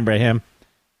 You remember him.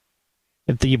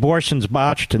 If the abortion's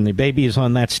botched and the baby is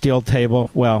on that steel table,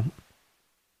 well,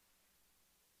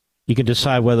 you can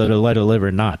decide whether to let her live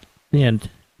or not. And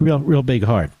real big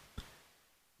heart.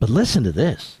 But listen to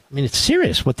this. I mean, it's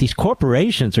serious. What these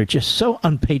corporations are just so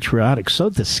unpatriotic,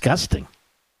 so disgusting.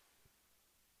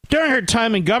 During her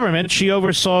time in government, she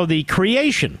oversaw the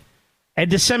creation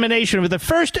and dissemination of the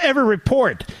first ever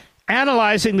report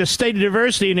analyzing the state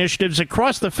diversity initiatives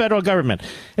across the federal government,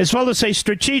 as well as a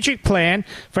strategic plan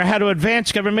for how to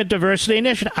advance government diversity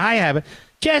initiatives. I have it.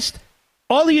 Just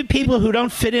all of you people who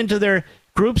don't fit into their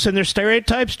groups and their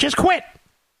stereotypes, just quit.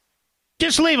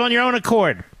 Just leave on your own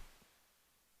accord.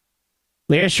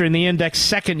 Last year in the index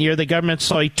second year, the government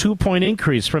saw a 2-point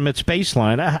increase from its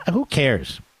baseline. Who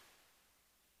cares?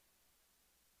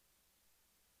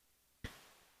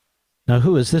 Now,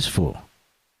 who is this fool?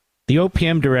 The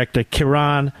OPM director,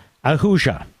 Kiran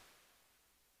Ahuja,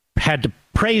 had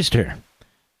praised her.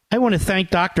 I want to thank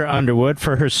Dr. Underwood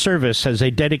for her service as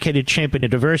a dedicated champion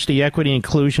of diversity, equity,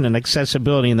 inclusion, and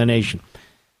accessibility in the nation.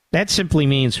 That simply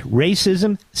means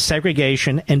racism,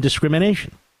 segregation, and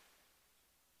discrimination.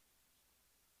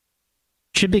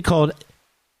 Should be called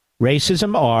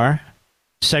racism R,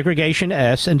 segregation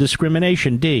S, and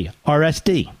discrimination D,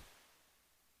 RSD.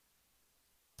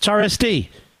 It's RSD.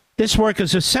 This work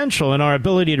is essential in our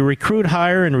ability to recruit,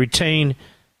 hire, and retain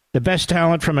the best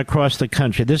talent from across the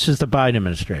country. This is the Biden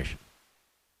administration.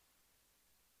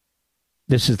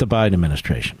 This is the Biden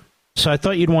administration. So I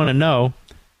thought you'd want to know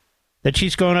that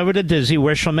she's going over to Disney,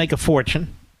 where she'll make a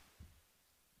fortune.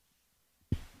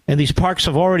 And these parks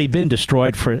have already been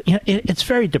destroyed for... it's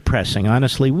very depressing,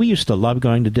 honestly. We used to love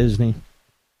going to Disney.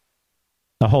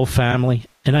 The whole family.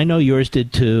 And I know yours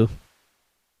did, too.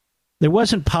 There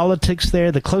wasn't politics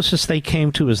there. The closest they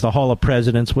came to was the Hall of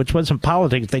Presidents, which wasn't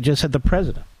politics. They just had the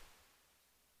president.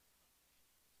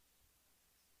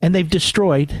 And they've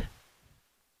destroyed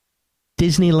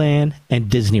Disneyland and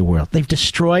Disney World. They've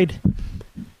destroyed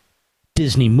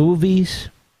Disney movies,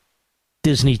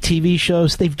 Disney TV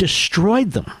shows. They've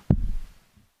destroyed them.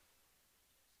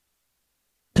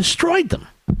 Destroyed them.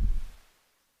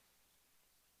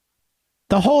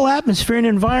 The whole atmosphere and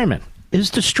environment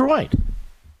is destroyed.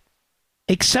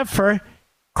 Except for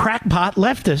crackpot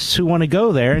leftists who want to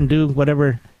go there and do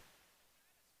whatever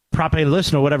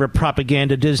listen to whatever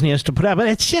propaganda Disney has to put out. But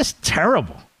it's just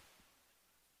terrible.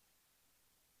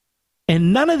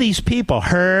 And none of these people,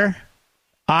 her,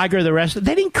 Iger, the rest,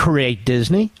 they didn't create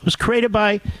Disney. It was created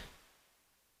by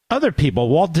other people,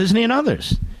 Walt Disney and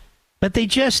others. But they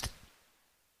just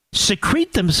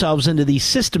secrete themselves into these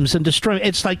systems and destroy them.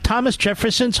 It's like Thomas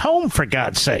Jefferson's home, for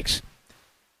God's sakes.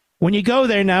 When you go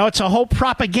there now, it's a whole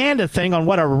propaganda thing on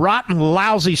what a rotten,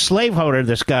 lousy slaveholder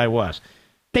this guy was.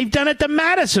 They've done it to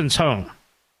Madison's home.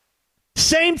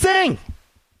 Same thing.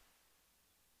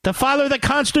 The father of the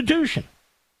Constitution.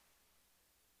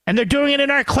 And they're doing it in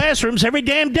our classrooms every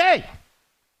damn day.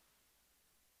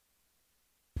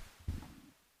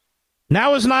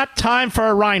 Now is not time for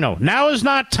a rhino. Now is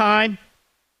not time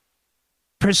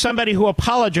for somebody who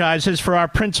apologizes for our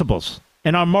principles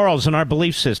and our morals and our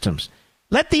belief systems.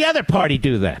 Let the other party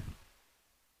do that.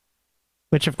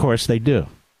 Which, of course, they do.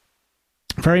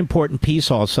 Very important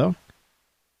piece also.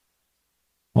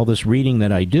 All this reading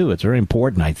that I do, it's very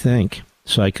important, I think,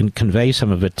 so I can convey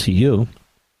some of it to you.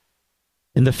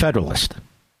 In The Federalist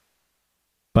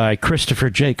by Christopher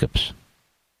Jacobs.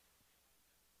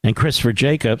 And Christopher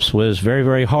Jacobs was very,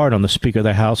 very hard on the Speaker of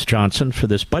the House, Johnson, for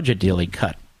this budget deal he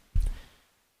cut.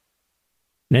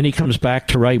 And then he comes back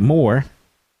to write more.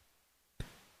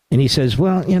 And he says,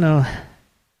 well, you know,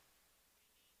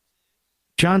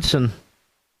 Johnson,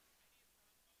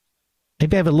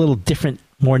 maybe I have a little different,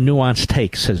 more nuanced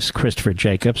take, says Christopher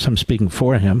Jacobs. I'm speaking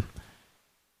for him.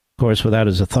 Of course, without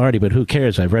his authority, but who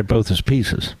cares? I've read both his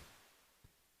pieces.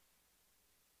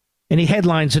 And he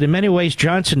headlines that in many ways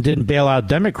Johnson didn't bail out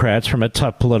Democrats from a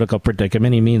tough political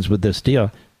predicament he means with this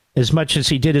deal, as much as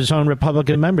he did his own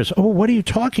Republican members. Oh, what are you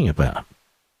talking about?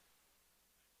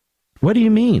 What do you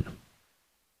mean?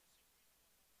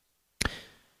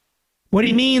 What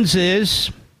he means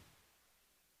is,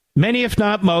 many, if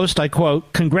not most, I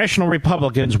quote, congressional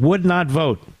Republicans would not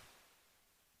vote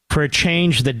for a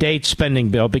change the date spending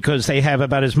bill because they have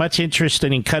about as much interest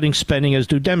in cutting spending as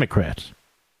do Democrats.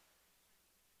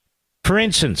 For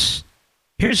instance,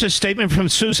 here's a statement from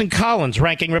Susan Collins,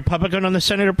 ranking Republican on the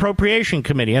Senate Appropriation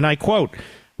Committee, and I quote,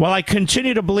 while I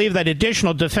continue to believe that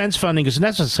additional defense funding is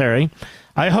necessary,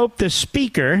 I hope the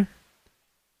Speaker,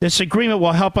 this agreement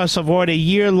will help us avoid a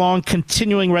year-long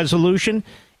continuing resolution,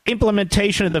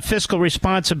 implementation of the Fiscal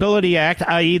Responsibility Act,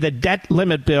 i.e. the debt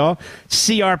limit bill,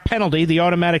 CR penalty, the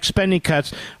automatic spending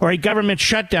cuts, or a government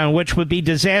shutdown, which would be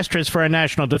disastrous for our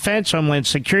national defense, homeland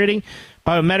security,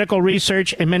 biomedical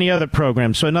research, and many other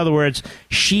programs. So in other words,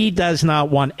 she does not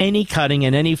want any cutting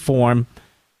in any form,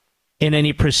 in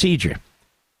any procedure.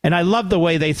 And I love the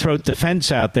way they throw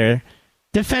defense out there.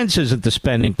 Defense isn't the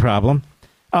spending problem.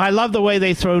 I love the way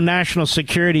they throw national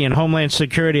security and homeland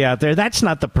security out there. That's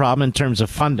not the problem in terms of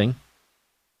funding.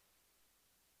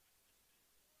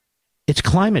 It's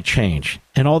climate change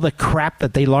and all the crap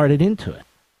that they larded into it.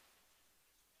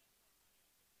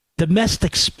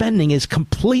 Domestic spending is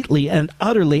completely and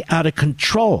utterly out of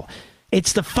control.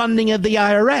 It's the funding of the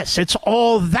IRS. It's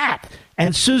all that.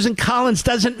 And Susan Collins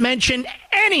doesn't mention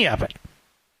any of it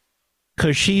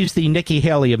because she's the Nikki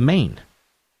Haley of Maine.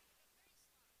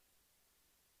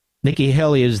 Nikki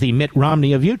Haley is the Mitt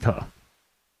Romney of Utah.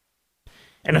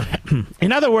 And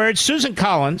in other words, Susan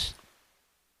Collins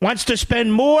wants to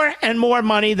spend more and more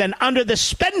money than under the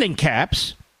spending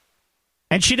caps.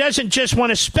 And she doesn't just want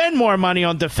to spend more money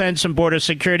on defense and border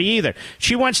security either.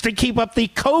 She wants to keep up the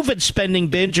COVID spending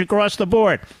binge across the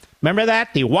board. Remember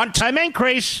that? The one-time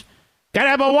increase. Got to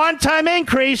have a one-time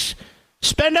increase.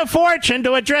 Spend a fortune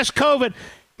to address COVID.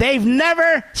 They've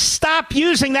never stopped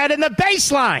using that in the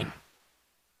baseline.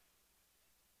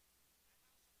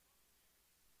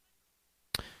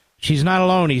 She's not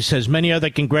alone, he says. Many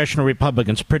other congressional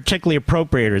Republicans, particularly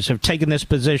appropriators, have taken this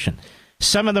position.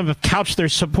 Some of them have couched their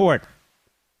support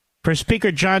for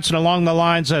Speaker Johnson along the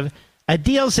lines of, a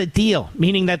deal's a deal,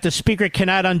 meaning that the Speaker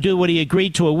cannot undo what he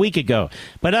agreed to a week ago.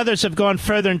 But others have gone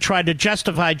further and tried to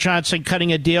justify Johnson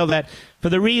cutting a deal that, for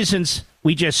the reasons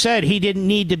we just said, he didn't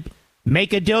need to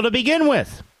make a deal to begin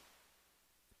with.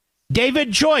 David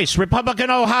Joyce,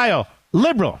 Republican, Ohio,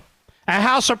 liberal, a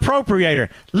House appropriator,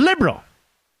 liberal,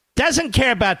 doesn't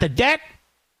care about the debt.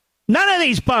 None of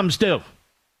these bums do.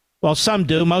 Well, some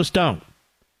do, most don't.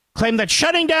 Claim that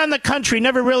shutting down the country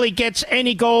never really gets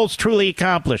any goals truly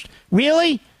accomplished.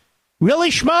 Really?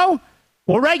 Really, schmo?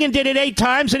 Well, Reagan did it 8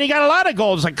 times, and he got a lot of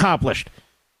goals accomplished.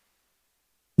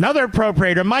 Another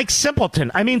appropriator, Mike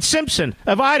Simpson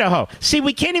of Idaho. See,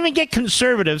 we can't even get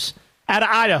conservatives out of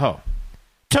Idaho.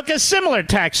 Took a similar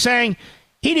tack, saying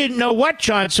he didn't know what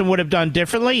Johnson would have done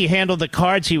differently. He handled the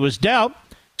cards he was dealt,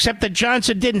 except that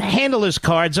Johnson didn't handle his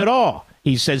cards at all.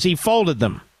 He says he folded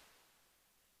them.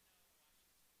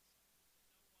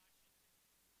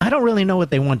 I don't really know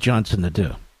what they want Johnson to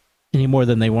do any more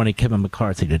than they wanted Kevin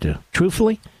McCarthy to do.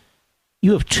 Truthfully,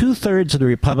 you have 2/3 of the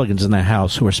Republicans in the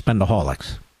House who are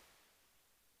spendaholics.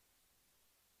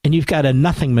 And you've got a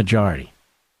nothing majority.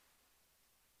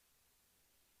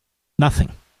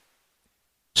 Nothing.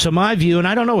 So my view, and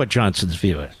I don't know what Johnson's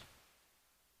view is,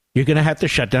 you're going to have to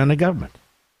shut down the government.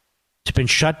 It's been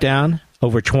shut down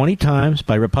over 20 times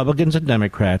by Republicans and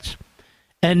Democrats,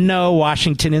 and no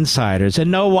Washington insiders, and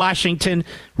no Washington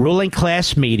ruling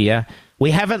class media.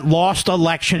 We haven't lost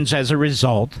elections as a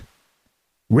result.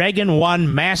 Reagan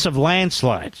won massive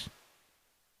landslides.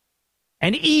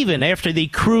 And even after the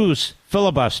Cruz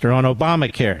filibuster on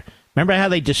Obamacare, remember how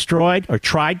they destroyed or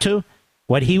tried to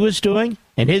what he was doing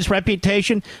and his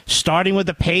reputation, starting with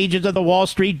the pages of the Wall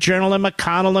Street Journal and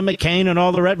McConnell and McCain and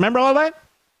all the rest. Remember all that?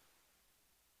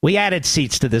 We added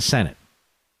seats to the Senate.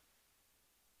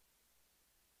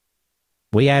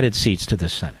 We added seats to the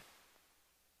Senate.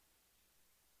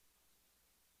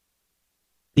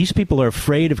 These people are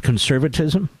afraid of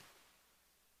conservatism.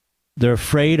 They're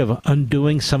afraid of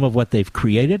undoing some of what they've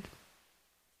created.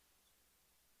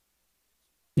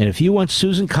 And if you want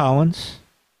Susan Collins,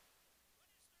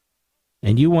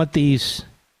 and you want these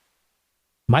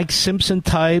Mike Simpson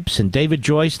types and David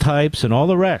Joyce types and all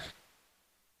the rest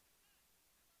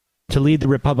to lead the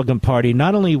Republican Party,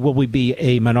 not only will we be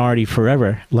a minority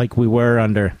forever, like we were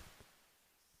under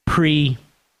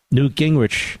pre-Newt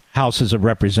Gingrich Houses of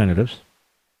Representatives,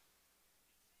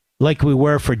 like we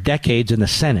were for decades in the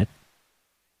Senate,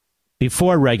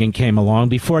 before Reagan came along,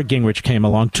 before Gingrich came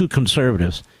along, two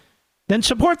conservatives, then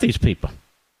support these people.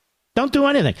 Don't do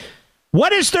anything.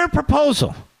 What is their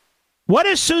proposal? What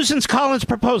is Susan Collins'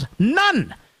 proposal?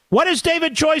 None. What is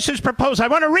David Joyce's proposal? I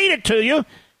want to read it to you.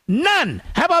 None.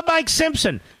 How about Mike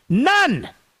Simpson? None.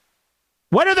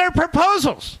 What are their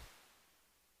proposals?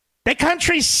 The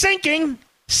country's sinking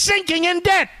in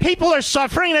debt. People are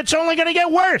suffering, and it's only going to get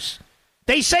worse.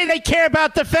 They say they care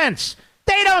about defense.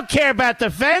 They don't care about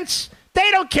defense.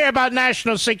 They don't care about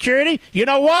national security. You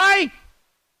know why?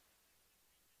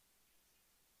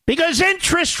 Because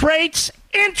interest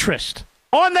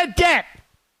on the debt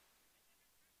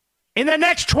in the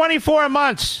next 24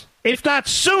 months, if not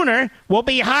sooner, will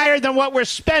be higher than what we're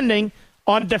spending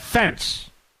on defense.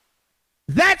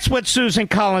 That's what Susan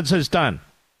Collins has done.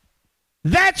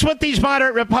 That's what these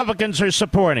moderate Republicans are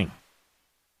supporting.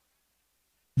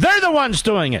 They're the ones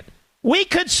doing it. We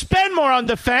could spend more on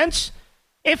defense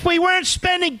if we weren't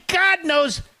spending God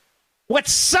knows what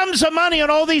sums of money on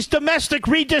all these domestic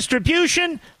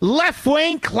redistribution,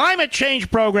 left-wing climate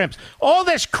change programs, all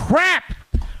this crap.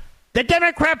 The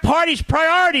Democrat Party's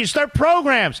priorities, their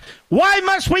programs. Why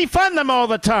must we fund them all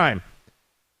the time?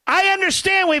 I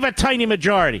understand we have a tiny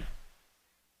majority.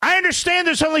 I understand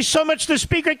there's only so much the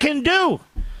Speaker can do.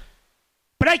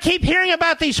 But I keep hearing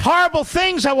about these horrible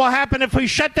things that will happen if we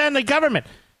shut down the government.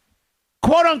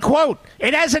 Quote, unquote.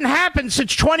 It hasn't happened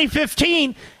since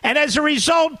 2015, and as a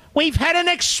result, we've had an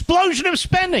explosion of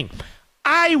spending.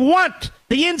 I want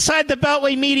the Inside the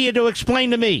Beltway media to explain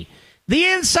to me, the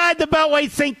Inside the Beltway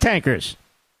think tankers,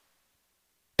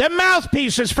 the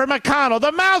mouthpieces for McConnell,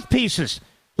 the mouthpieces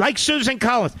like Susan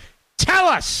Collins, tell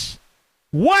us,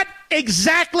 what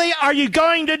exactly are you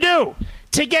going to do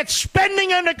to get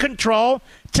spending under control,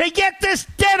 to get this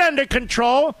debt under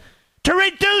control, to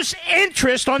reduce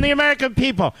interest on the American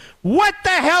people? What the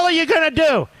hell are you going to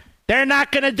do? They're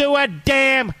not going to do a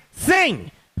damn thing.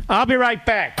 I'll be right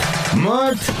back.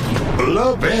 Mark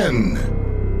Levin.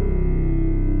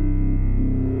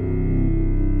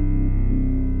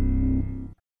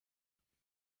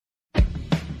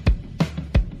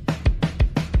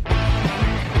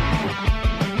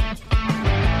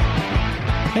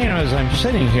 You know, as I'm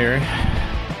sitting here,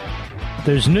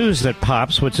 there's news that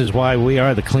pops, which is why we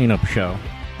are the cleanup show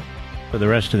for the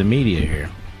rest of the media here.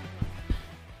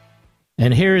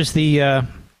 And here's the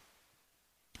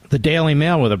Daily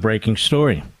Mail with a breaking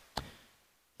story.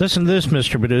 Listen to this,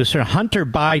 Mr. Producer. Hunter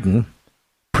Biden,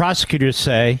 prosecutors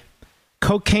say,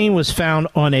 cocaine was found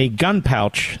on a gun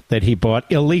pouch that he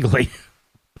bought illegally.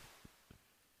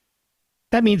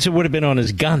 That means it would have been on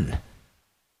his gun.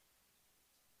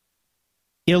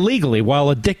 Illegally while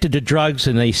addicted to drugs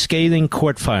in a scathing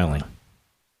court filing.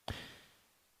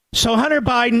 So Hunter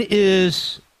Biden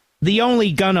is the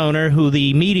only gun owner who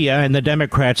the media and the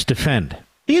Democrats defend.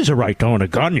 He has a right to own a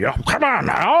gun. Yeah, come on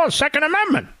now, Second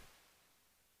Amendment.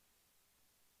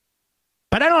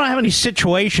 But I don't know how many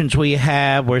situations we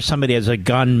have where somebody has a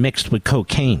gun mixed with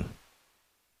cocaine.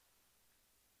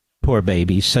 Poor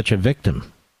baby, he's such a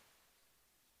victim.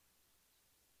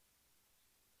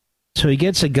 So he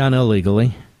gets a gun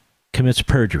illegally, commits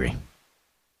perjury.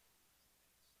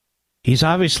 He's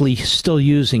obviously still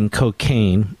using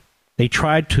cocaine. They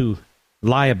tried to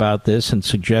lie about this and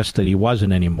suggest that he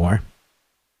wasn't anymore.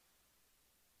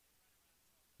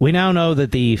 We now know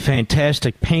that the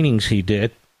fantastic paintings he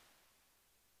did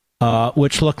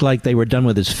which looked like they were done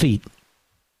with his feet,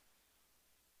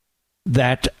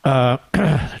 that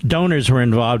donors were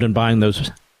involved in buying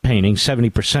those paintings,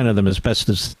 70% of them, as best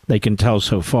as they can tell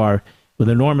so far, with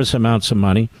enormous amounts of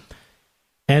money,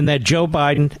 and that Joe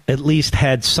Biden at least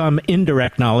had some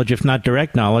indirect knowledge, if not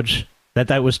direct knowledge, that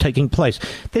that was taking place.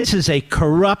 This is a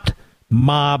corrupt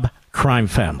mob crime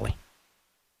family.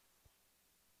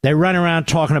 They run around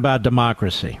talking about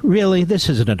democracy. Really? This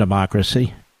isn't a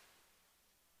democracy.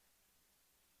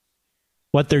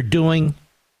 What they're doing,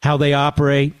 how they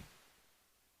operate.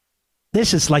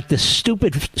 This is like the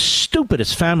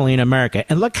stupidest family in America.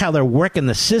 And look how they're working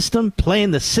the system,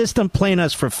 playing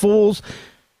us for fools.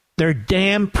 Their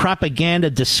damn propaganda,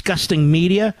 disgusting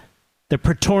media, the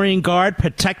Praetorian Guard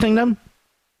protecting them.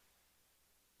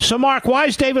 So, Mark, why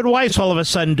is David Weiss all of a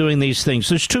sudden doing these things?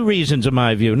 There's two reasons, in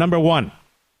my view. Number one,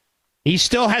 he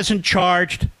still hasn't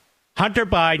charged Hunter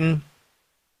Biden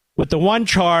with the one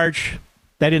charge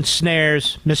that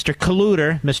ensnares Mr.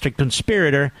 Colluder, Mr.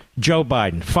 Conspirator, Joe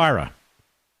Biden, FARA,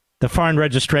 the Foreign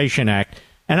Registration Act.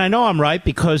 And I know I'm right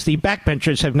because the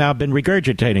backbenchers have now been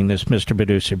regurgitating this, Mr.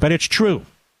 Producer. But it's true.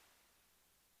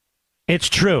 It's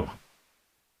true.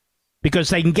 Because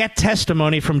they can get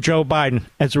testimony from Joe Biden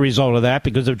as a result of that,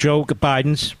 because of Joe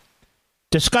Biden's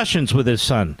discussions with his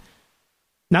son.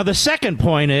 Now, the second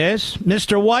point is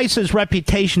Mr. Weiss's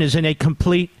reputation is in a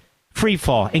complete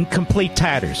freefall, in complete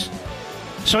tatters.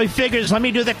 So he figures, let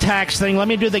me do the tax thing, let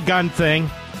me do the gun thing,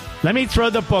 let me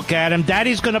throw the book at him.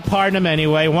 Daddy's going to pardon him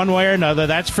anyway, one way or another,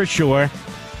 that's for sure.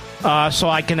 So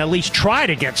I can at least try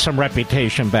to get some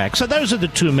reputation back. So those are the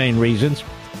two main reasons.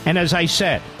 And as I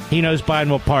said, he knows Biden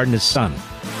will pardon his son.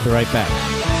 Be right back.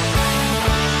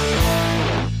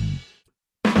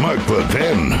 Mark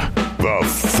Levin, the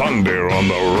thunder on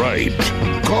the right.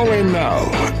 Call in now,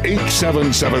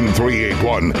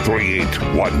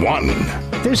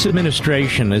 877-381-3811. This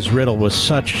administration is riddled with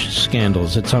such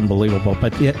scandals. It's unbelievable.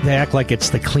 But they act like it's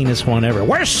the cleanest one ever.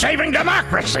 We're saving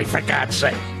democracy, for God's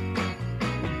sake.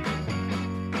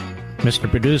 Mr.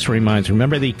 Producer reminds me,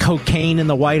 remember the cocaine in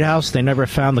the White House? They never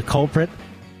found the culprit?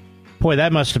 Boy,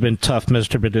 that must have been tough,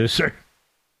 Mr. Producer.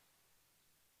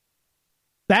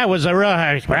 That was a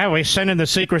real... Well, we sent in the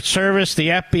Secret Service, the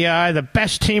FBI, the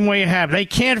best team we have. They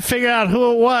can't figure out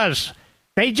who it was.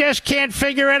 They just can't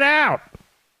figure it out.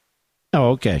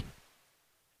 Oh, okay.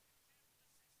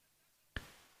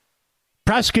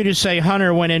 Prosecutors say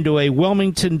Hunter went into a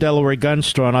Wilmington, Delaware gun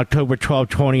store on October 12,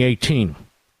 2018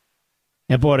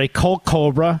 and bought a Colt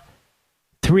Cobra,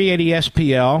 380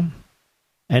 SPL,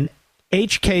 an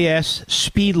HKS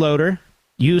speed loader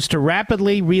used to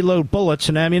rapidly reload bullets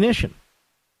and ammunition.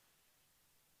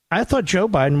 I thought Joe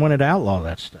Biden wanted to outlaw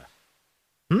that stuff.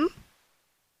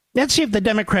 Let's see if the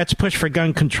Democrats push for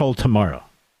gun control tomorrow.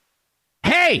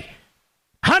 Hey,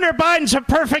 Hunter Biden's a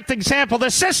perfect example.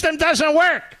 The system doesn't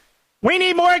work. We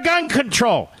need more gun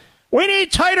control. We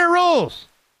need tighter rules.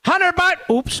 Hunter Biden...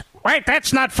 Oops. Wait,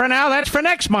 that's not for now. That's for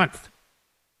next month.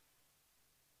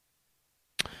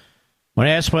 When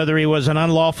asked whether he was an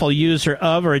unlawful user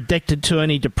of or addicted to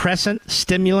any depressant,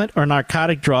 stimulant, or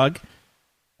narcotic drug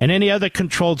and any other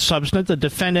controlled substance, the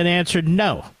defendant answered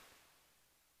no.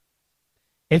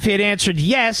 If he had answered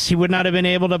yes, he would not have been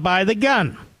able to buy the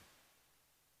gun.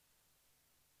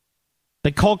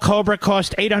 The Colt Cobra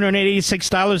cost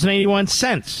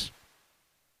 $886.81.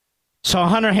 So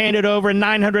Hunter handed over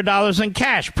 $900 in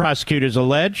cash, prosecutors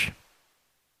allege.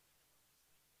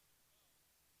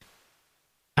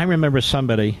 I remember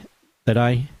somebody that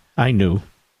I knew.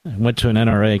 I went to an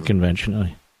NRA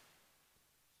convention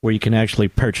where you can actually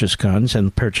purchase guns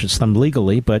and purchase them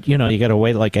legally, but, you got to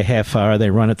wait like a half hour.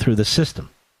 They run it through the system.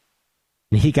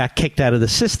 And he got kicked out of the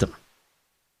system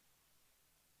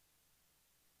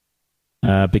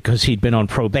because he'd been on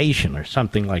probation or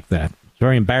something like that. It's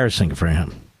very embarrassing for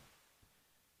him.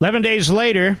 11 days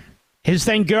later, his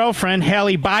then-girlfriend,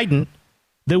 Hallie Biden,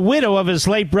 the widow of his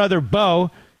late brother, Beau,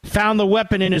 found the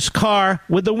weapon in his car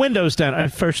with the windows down.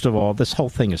 First of all, this whole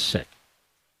thing is sick.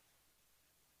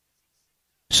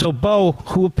 So Beau,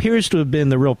 who appears to have been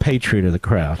the real patriot of the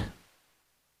crowd,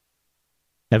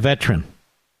 a veteran,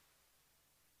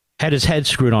 had his head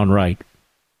screwed on right,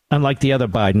 unlike the other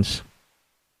Bidens.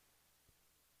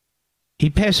 He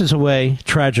passes away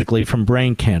tragically from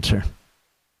brain cancer.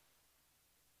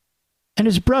 And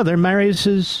his brother marries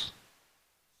his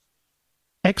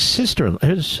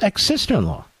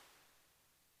ex-sister-in-law.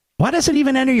 Why does it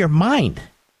even enter your mind?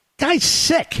 Guy's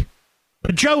sick.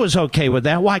 But Joe is okay with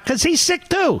that. Why? Because he's sick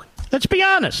too. Let's be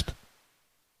honest.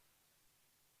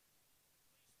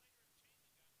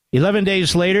 11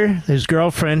 days later, his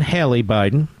girlfriend, Hallie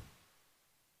Biden,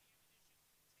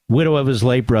 widow of his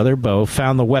late brother, Bo,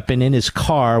 found the weapon in his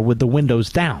car with the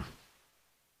windows down.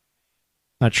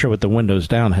 Not sure what the windows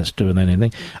down has to do with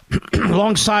anything.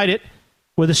 Alongside it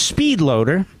with a speed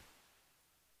loader.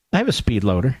 I have a speed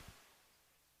loader.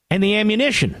 And the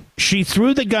ammunition. She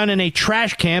threw the gun in a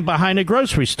trash can behind a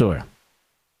grocery store.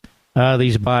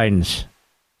 These Bidens.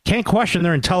 Can't question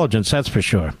their intelligence, that's for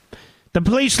sure. The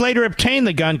police later obtained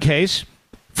the gun case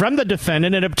from the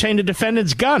defendant and obtained the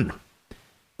defendant's gun.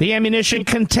 The ammunition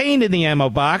contained in the ammo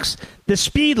box, the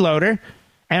speed loader,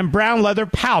 and brown leather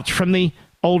pouch from the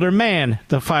older man,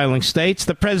 the filing states.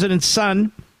 The president's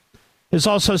son is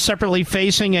also separately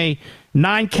facing a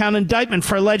 9-count indictment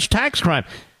for alleged tax crime.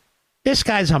 This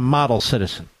guy's a model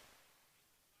citizen.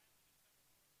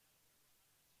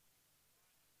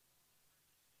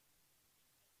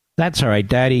 That's all right.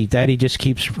 Daddy just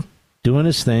keeps doing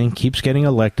his thing, keeps getting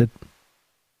elected,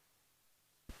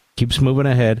 keeps moving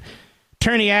ahead.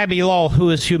 Attorney Abby Lowell,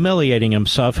 who is humiliating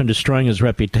himself and destroying his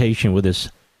reputation with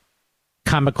his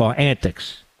comical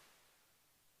antics.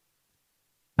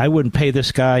 I wouldn't pay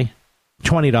this guy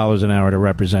 $20 an hour to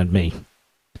represent me.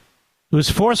 He was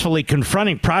forcefully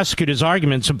confronting prosecutors'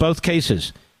 arguments in both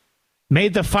cases.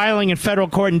 Made the filing in federal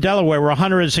court in Delaware, where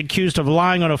Hunter is accused of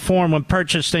lying on a form when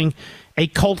purchasing a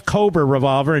Colt Cobra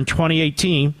revolver in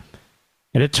 2018,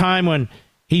 at a time when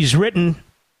he's written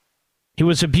he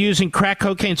was abusing crack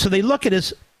cocaine. So they look at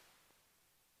his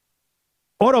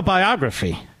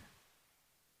autobiography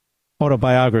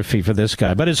for this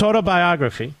guy. But his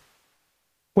autobiography,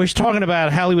 where he's talking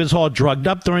about how he was all drugged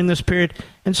up during this period.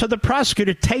 And so the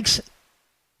prosecutor takes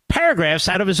paragraphs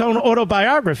out of his own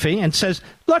autobiography and says,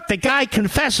 look, the guy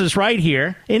confesses right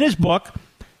here in his book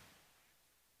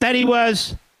that he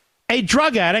was a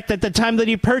drug addict at the time that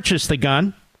he purchased the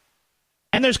gun.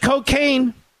 And there's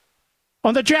cocaine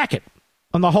on the jacket,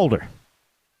 on the holder.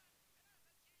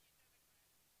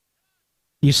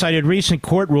 You cited recent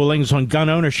court rulings on gun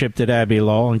ownership, did Abby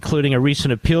Lowell, including a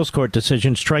recent appeals court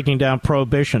decision striking down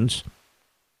prohibitions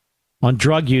on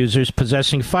drug users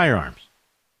possessing firearms.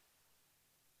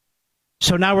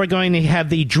 So now we're going to have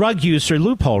the drug user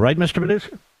loophole, right, Mr.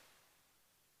 Producer?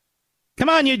 Come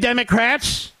on, you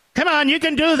Democrats. Come on, you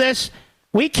can do this.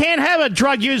 We can't have a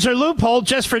drug user loophole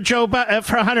just for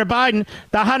for Hunter Biden.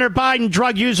 The Hunter Biden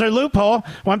drug user loophole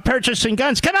when purchasing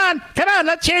guns. Come on,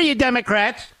 let's hear you,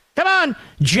 Democrats. Come on,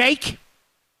 Jake,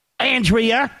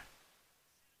 Andrea,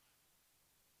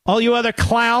 all you other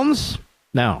clowns.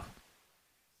 No.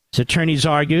 His attorneys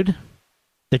argued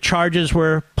the charges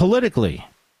were politically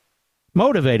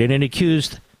motivated and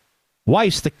accused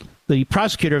Weiss, the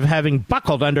prosecutor, of having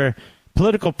buckled under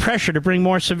political pressure to bring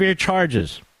more severe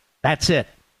charges. That's it.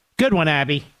 Good one,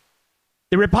 Abby.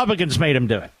 The Republicans made him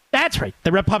do it. That's right,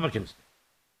 the Republicans.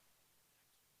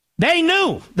 They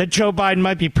knew that Joe Biden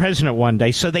might be president one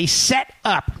day, so they set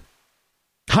up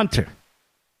Hunter.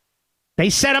 They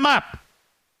set him up.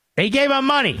 They gave him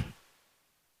money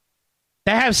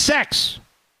to have sex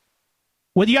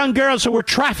with young girls who were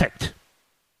trafficked.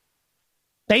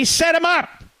 They set him up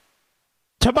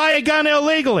to buy a gun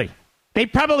illegally. They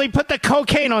probably put the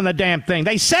cocaine on the damn thing.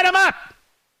 They set him up.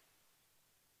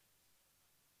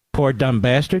 Poor dumb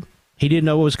bastard. He didn't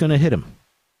know what was going to hit him.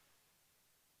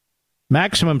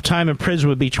 Maximum time in prison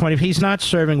would be 20. He's not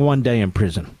serving 1 day in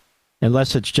prison,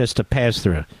 unless it's just a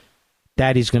pass-through.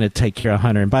 Daddy's going to take care of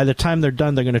Hunter. And by the time they're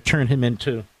done, they're going to turn him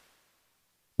into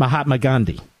Mahatma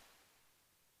Gandhi.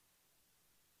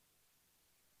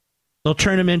 They'll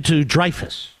turn him into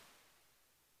Dreyfus.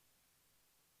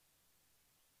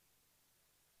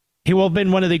 He will have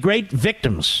been one of the great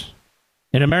victims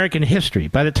in American history.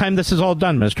 By the time this is all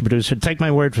done, Mr. Producer, take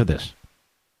my word for this.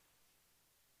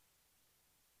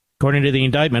 According to the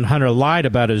indictment, Hunter lied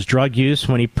about his drug use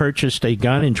when he purchased a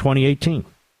gun in 2018.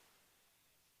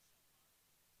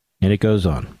 And it goes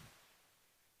on.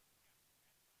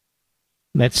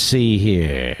 Let's see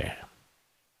here.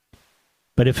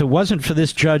 But if it wasn't for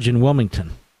this judge in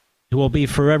Wilmington, who will be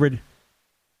forever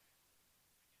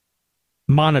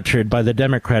monitored by the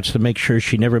Democrats to make sure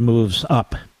she never moves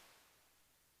up,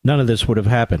 none of this would have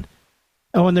happened.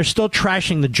 Oh, and they're still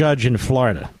trashing the judge in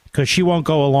Florida because she won't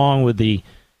go along with the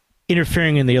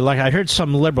interfering in the election. I heard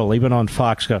some liberal, even on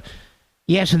Fox, go,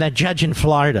 yes, and that judge in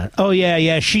Florida. Oh,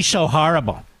 yeah, she's so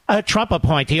horrible. A Trump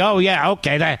appointee. Oh, yeah,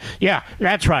 okay,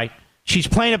 that's right. She's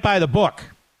playing it by the book.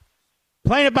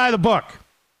 Playing it by the book.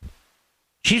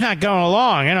 She's not going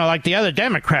along, like the other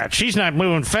Democrats. She's not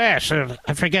moving fast.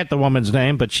 I forget the woman's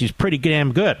name, but she's pretty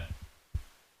damn good.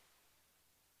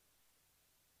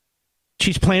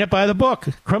 She's playing it by the book.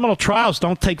 Criminal trials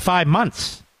don't take 5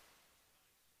 months.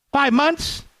 5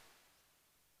 months?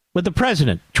 With the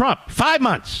president, Trump, 5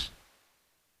 months.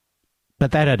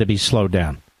 But that had to be slowed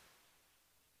down.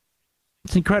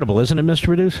 It's incredible, isn't it, Mr.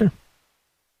 Producer?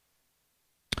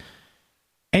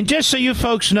 And just so you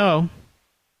folks know,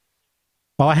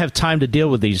 while I have time to deal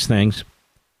with these things,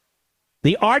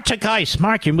 the Arctic ice,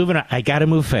 Mark, you're moving on. I got to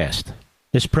move fast.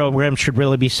 This program should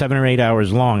really be 7 or 8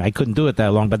 hours long. I couldn't do it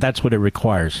that long, but that's what it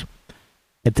requires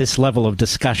at this level of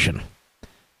discussion.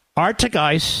 Arctic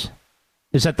ice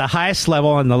is at the highest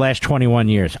level in the last 21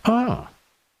 years. Oh.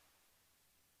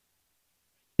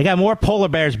 They got more polar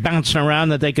bears bouncing around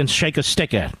that they can shake a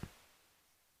stick at.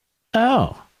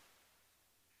 Oh.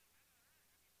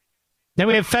 Then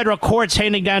we have federal courts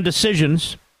handing down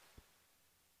decisions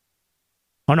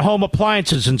on home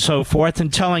appliances and so forth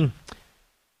and telling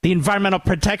the Environmental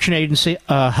Protection Agency,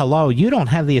 hello, you don't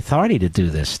have the authority to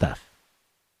do this stuff.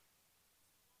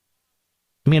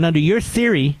 I mean, under your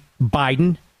theory,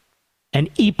 Biden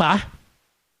and EPA,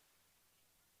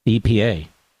 the EPA,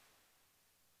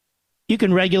 you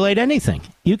can regulate anything.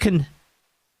 You can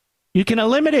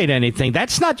eliminate anything.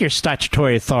 That's not your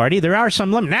statutory authority. There are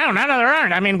some limits. No, none of there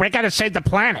aren't. I mean, we got to save the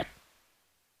planet.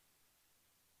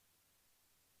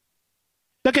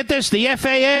 Look at this, the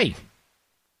FAA,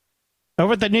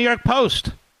 over at the New York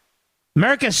Post.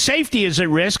 America's safety is at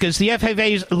risk as the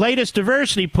FAA's latest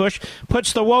diversity push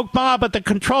puts the woke mob at the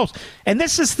controls. And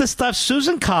this is the stuff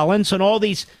Susan Collins and all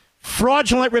these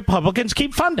fraudulent Republicans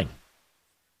keep funding.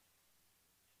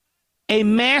 A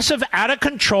massive,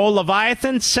 out-of-control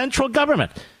Leviathan central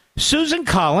government. Susan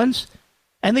Collins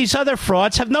and these other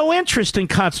frauds have no interest in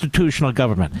constitutional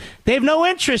government. They have no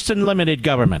interest in limited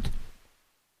government.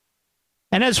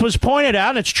 And as was pointed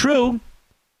out, it's true,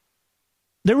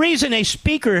 the reason a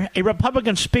speaker, a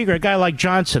Republican speaker, a guy like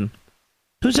Johnson,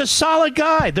 who's a solid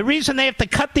guy, the reason they have to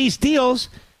cut these deals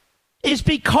is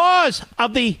because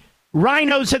of the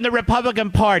rhinos in the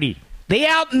Republican Party. They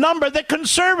outnumber the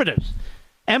conservatives.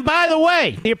 And by the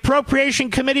way, the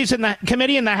Appropriation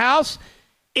Committee in the House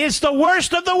is the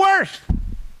worst of the worst.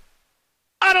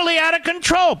 Utterly out of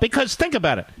control. Because think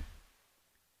about it.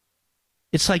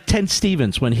 It's like Ted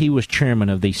Stevens when he was chairman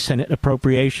of the Senate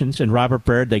Appropriations and Robert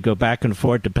Byrd. They go back and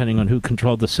forth depending on who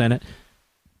controlled the Senate.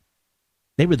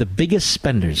 They were the biggest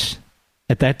spenders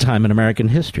at that time in American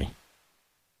history.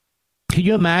 Can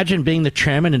you imagine being the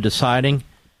chairman and deciding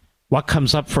what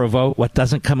comes up for a vote, what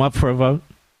doesn't come up for a vote?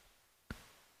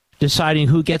 Deciding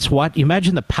who gets what? You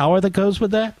imagine the power that goes with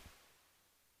that?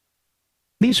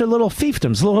 These are little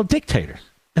fiefdoms, little dictators.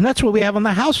 And that's what we have on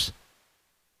the House.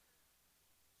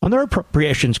 On their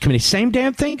Appropriations Committee, same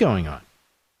damn thing going on.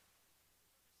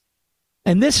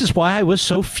 And this is why I was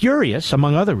so furious,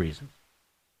 among other reasons,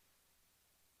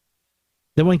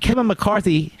 that when Kevin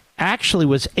McCarthy actually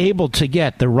was able to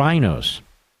get the rhinos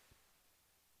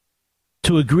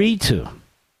to agree to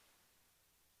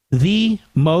the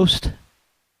most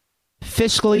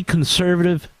fiscally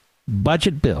conservative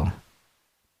budget bill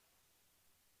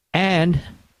and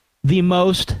the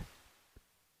most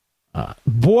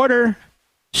border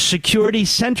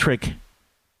security-centric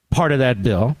part of that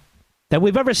bill that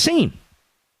we've ever seen.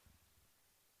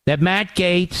 That Matt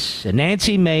Gaetz and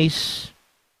Nancy Mace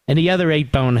and the other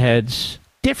 8 boneheads,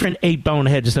 different 8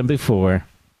 boneheads than before,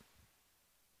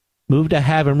 moved to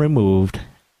have him removed,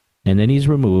 and then he's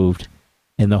removed,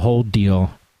 and the whole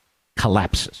deal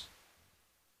collapses.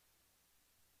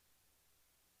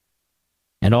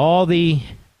 And all the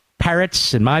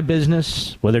parrots in my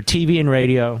business, whether TV and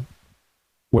radio,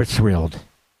 were thrilled.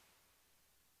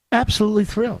 Absolutely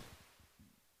thrilled.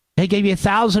 They gave you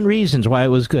 1,000 reasons why it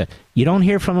was good. You don't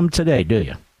hear from them today, do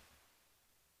you?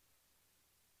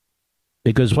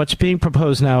 Because what's being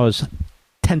proposed now is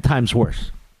 10 times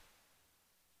worse.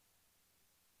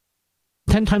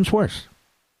 10 times worse.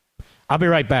 I'll be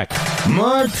right back.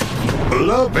 Mark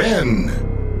Levin.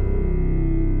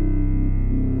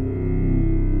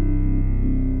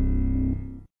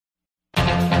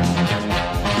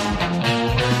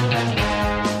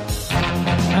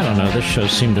 This show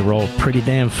seemed to roll pretty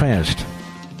damn fast.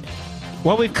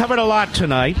 Well, we've covered a lot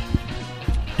tonight,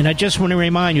 and I just want to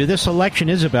remind you, this election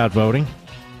is about voting.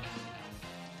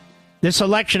 This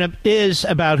election is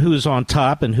about who's on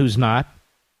top and who's not,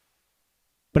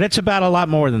 but it's about a lot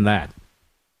more than that.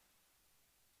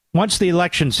 Once the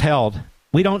election's held,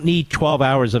 we don't need 12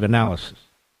 hours of analysis.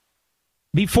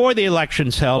 Before the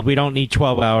election's held, we don't need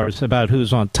 12 hours about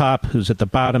who's on top, who's at the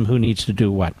bottom, who needs to do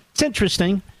what. It's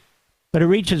interesting. But it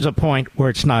reaches a point where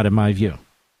it's not, in my view.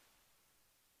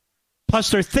 Plus,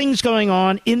 there are things going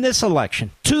on in this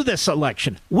election, to this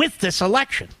election, with this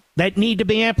election, that need to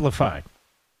be amplified.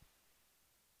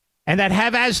 And that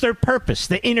have as their purpose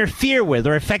to interfere with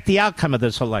or affect the outcome of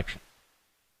this election.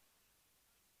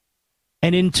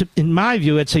 And in my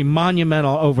view, it's a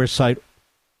monumental oversight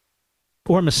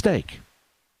or mistake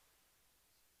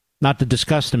not to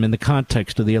discuss them in the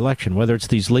context of the election, whether it's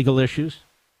these legal issues,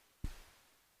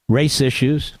 race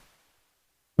issues,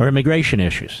 or immigration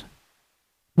issues.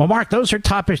 Well, Mark, those are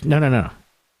top issues. No.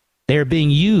 They are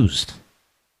being used.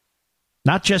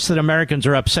 Not just that Americans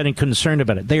are upset and concerned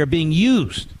about it. They are being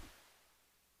used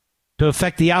to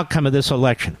affect the outcome of this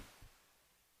election.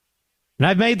 And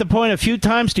I've made the point a few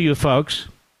times to you folks.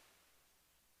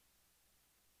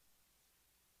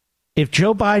 If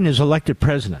Joe Biden is elected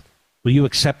president, will you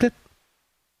accept it?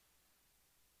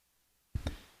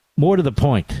 More to the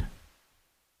point,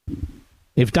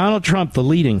 if Donald Trump, the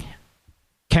leading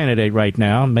candidate right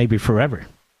now, maybe forever,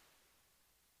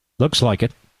 looks like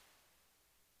it,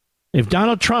 if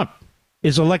Donald Trump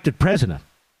is elected president,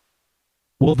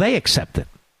 will they accept it?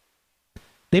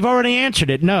 They've already answered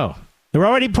it, no. They're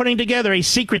already putting together a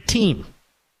secret team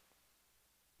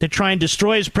to try and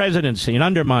destroy his presidency and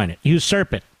undermine it,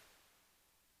 usurp it.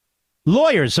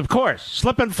 Lawyers, of course,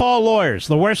 slip and fall lawyers,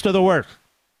 the worst of the worst,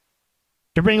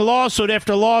 to bring lawsuit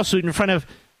after lawsuit in front of,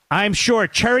 I'm sure,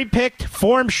 cherry-picked,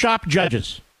 form-shop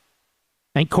judges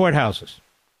and courthouses.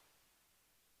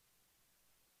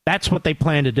 That's what they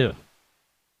plan to do,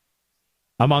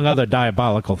 among other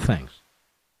diabolical things.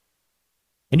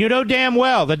 And you know damn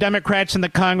well the Democrats in the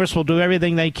Congress will do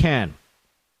everything they can,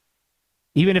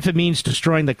 even if it means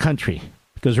destroying the country.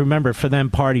 Because remember, for them,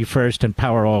 party first and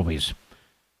power always.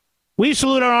 We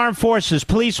salute our armed forces,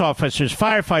 police officers,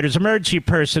 firefighters, emergency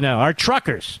personnel, our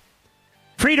truckers,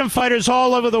 freedom fighters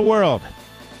all over the world,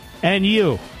 and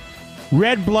you,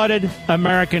 red-blooded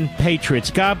American patriots.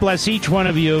 God bless each one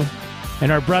of you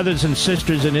and our brothers and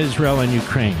sisters in Israel and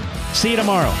Ukraine. See you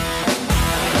tomorrow.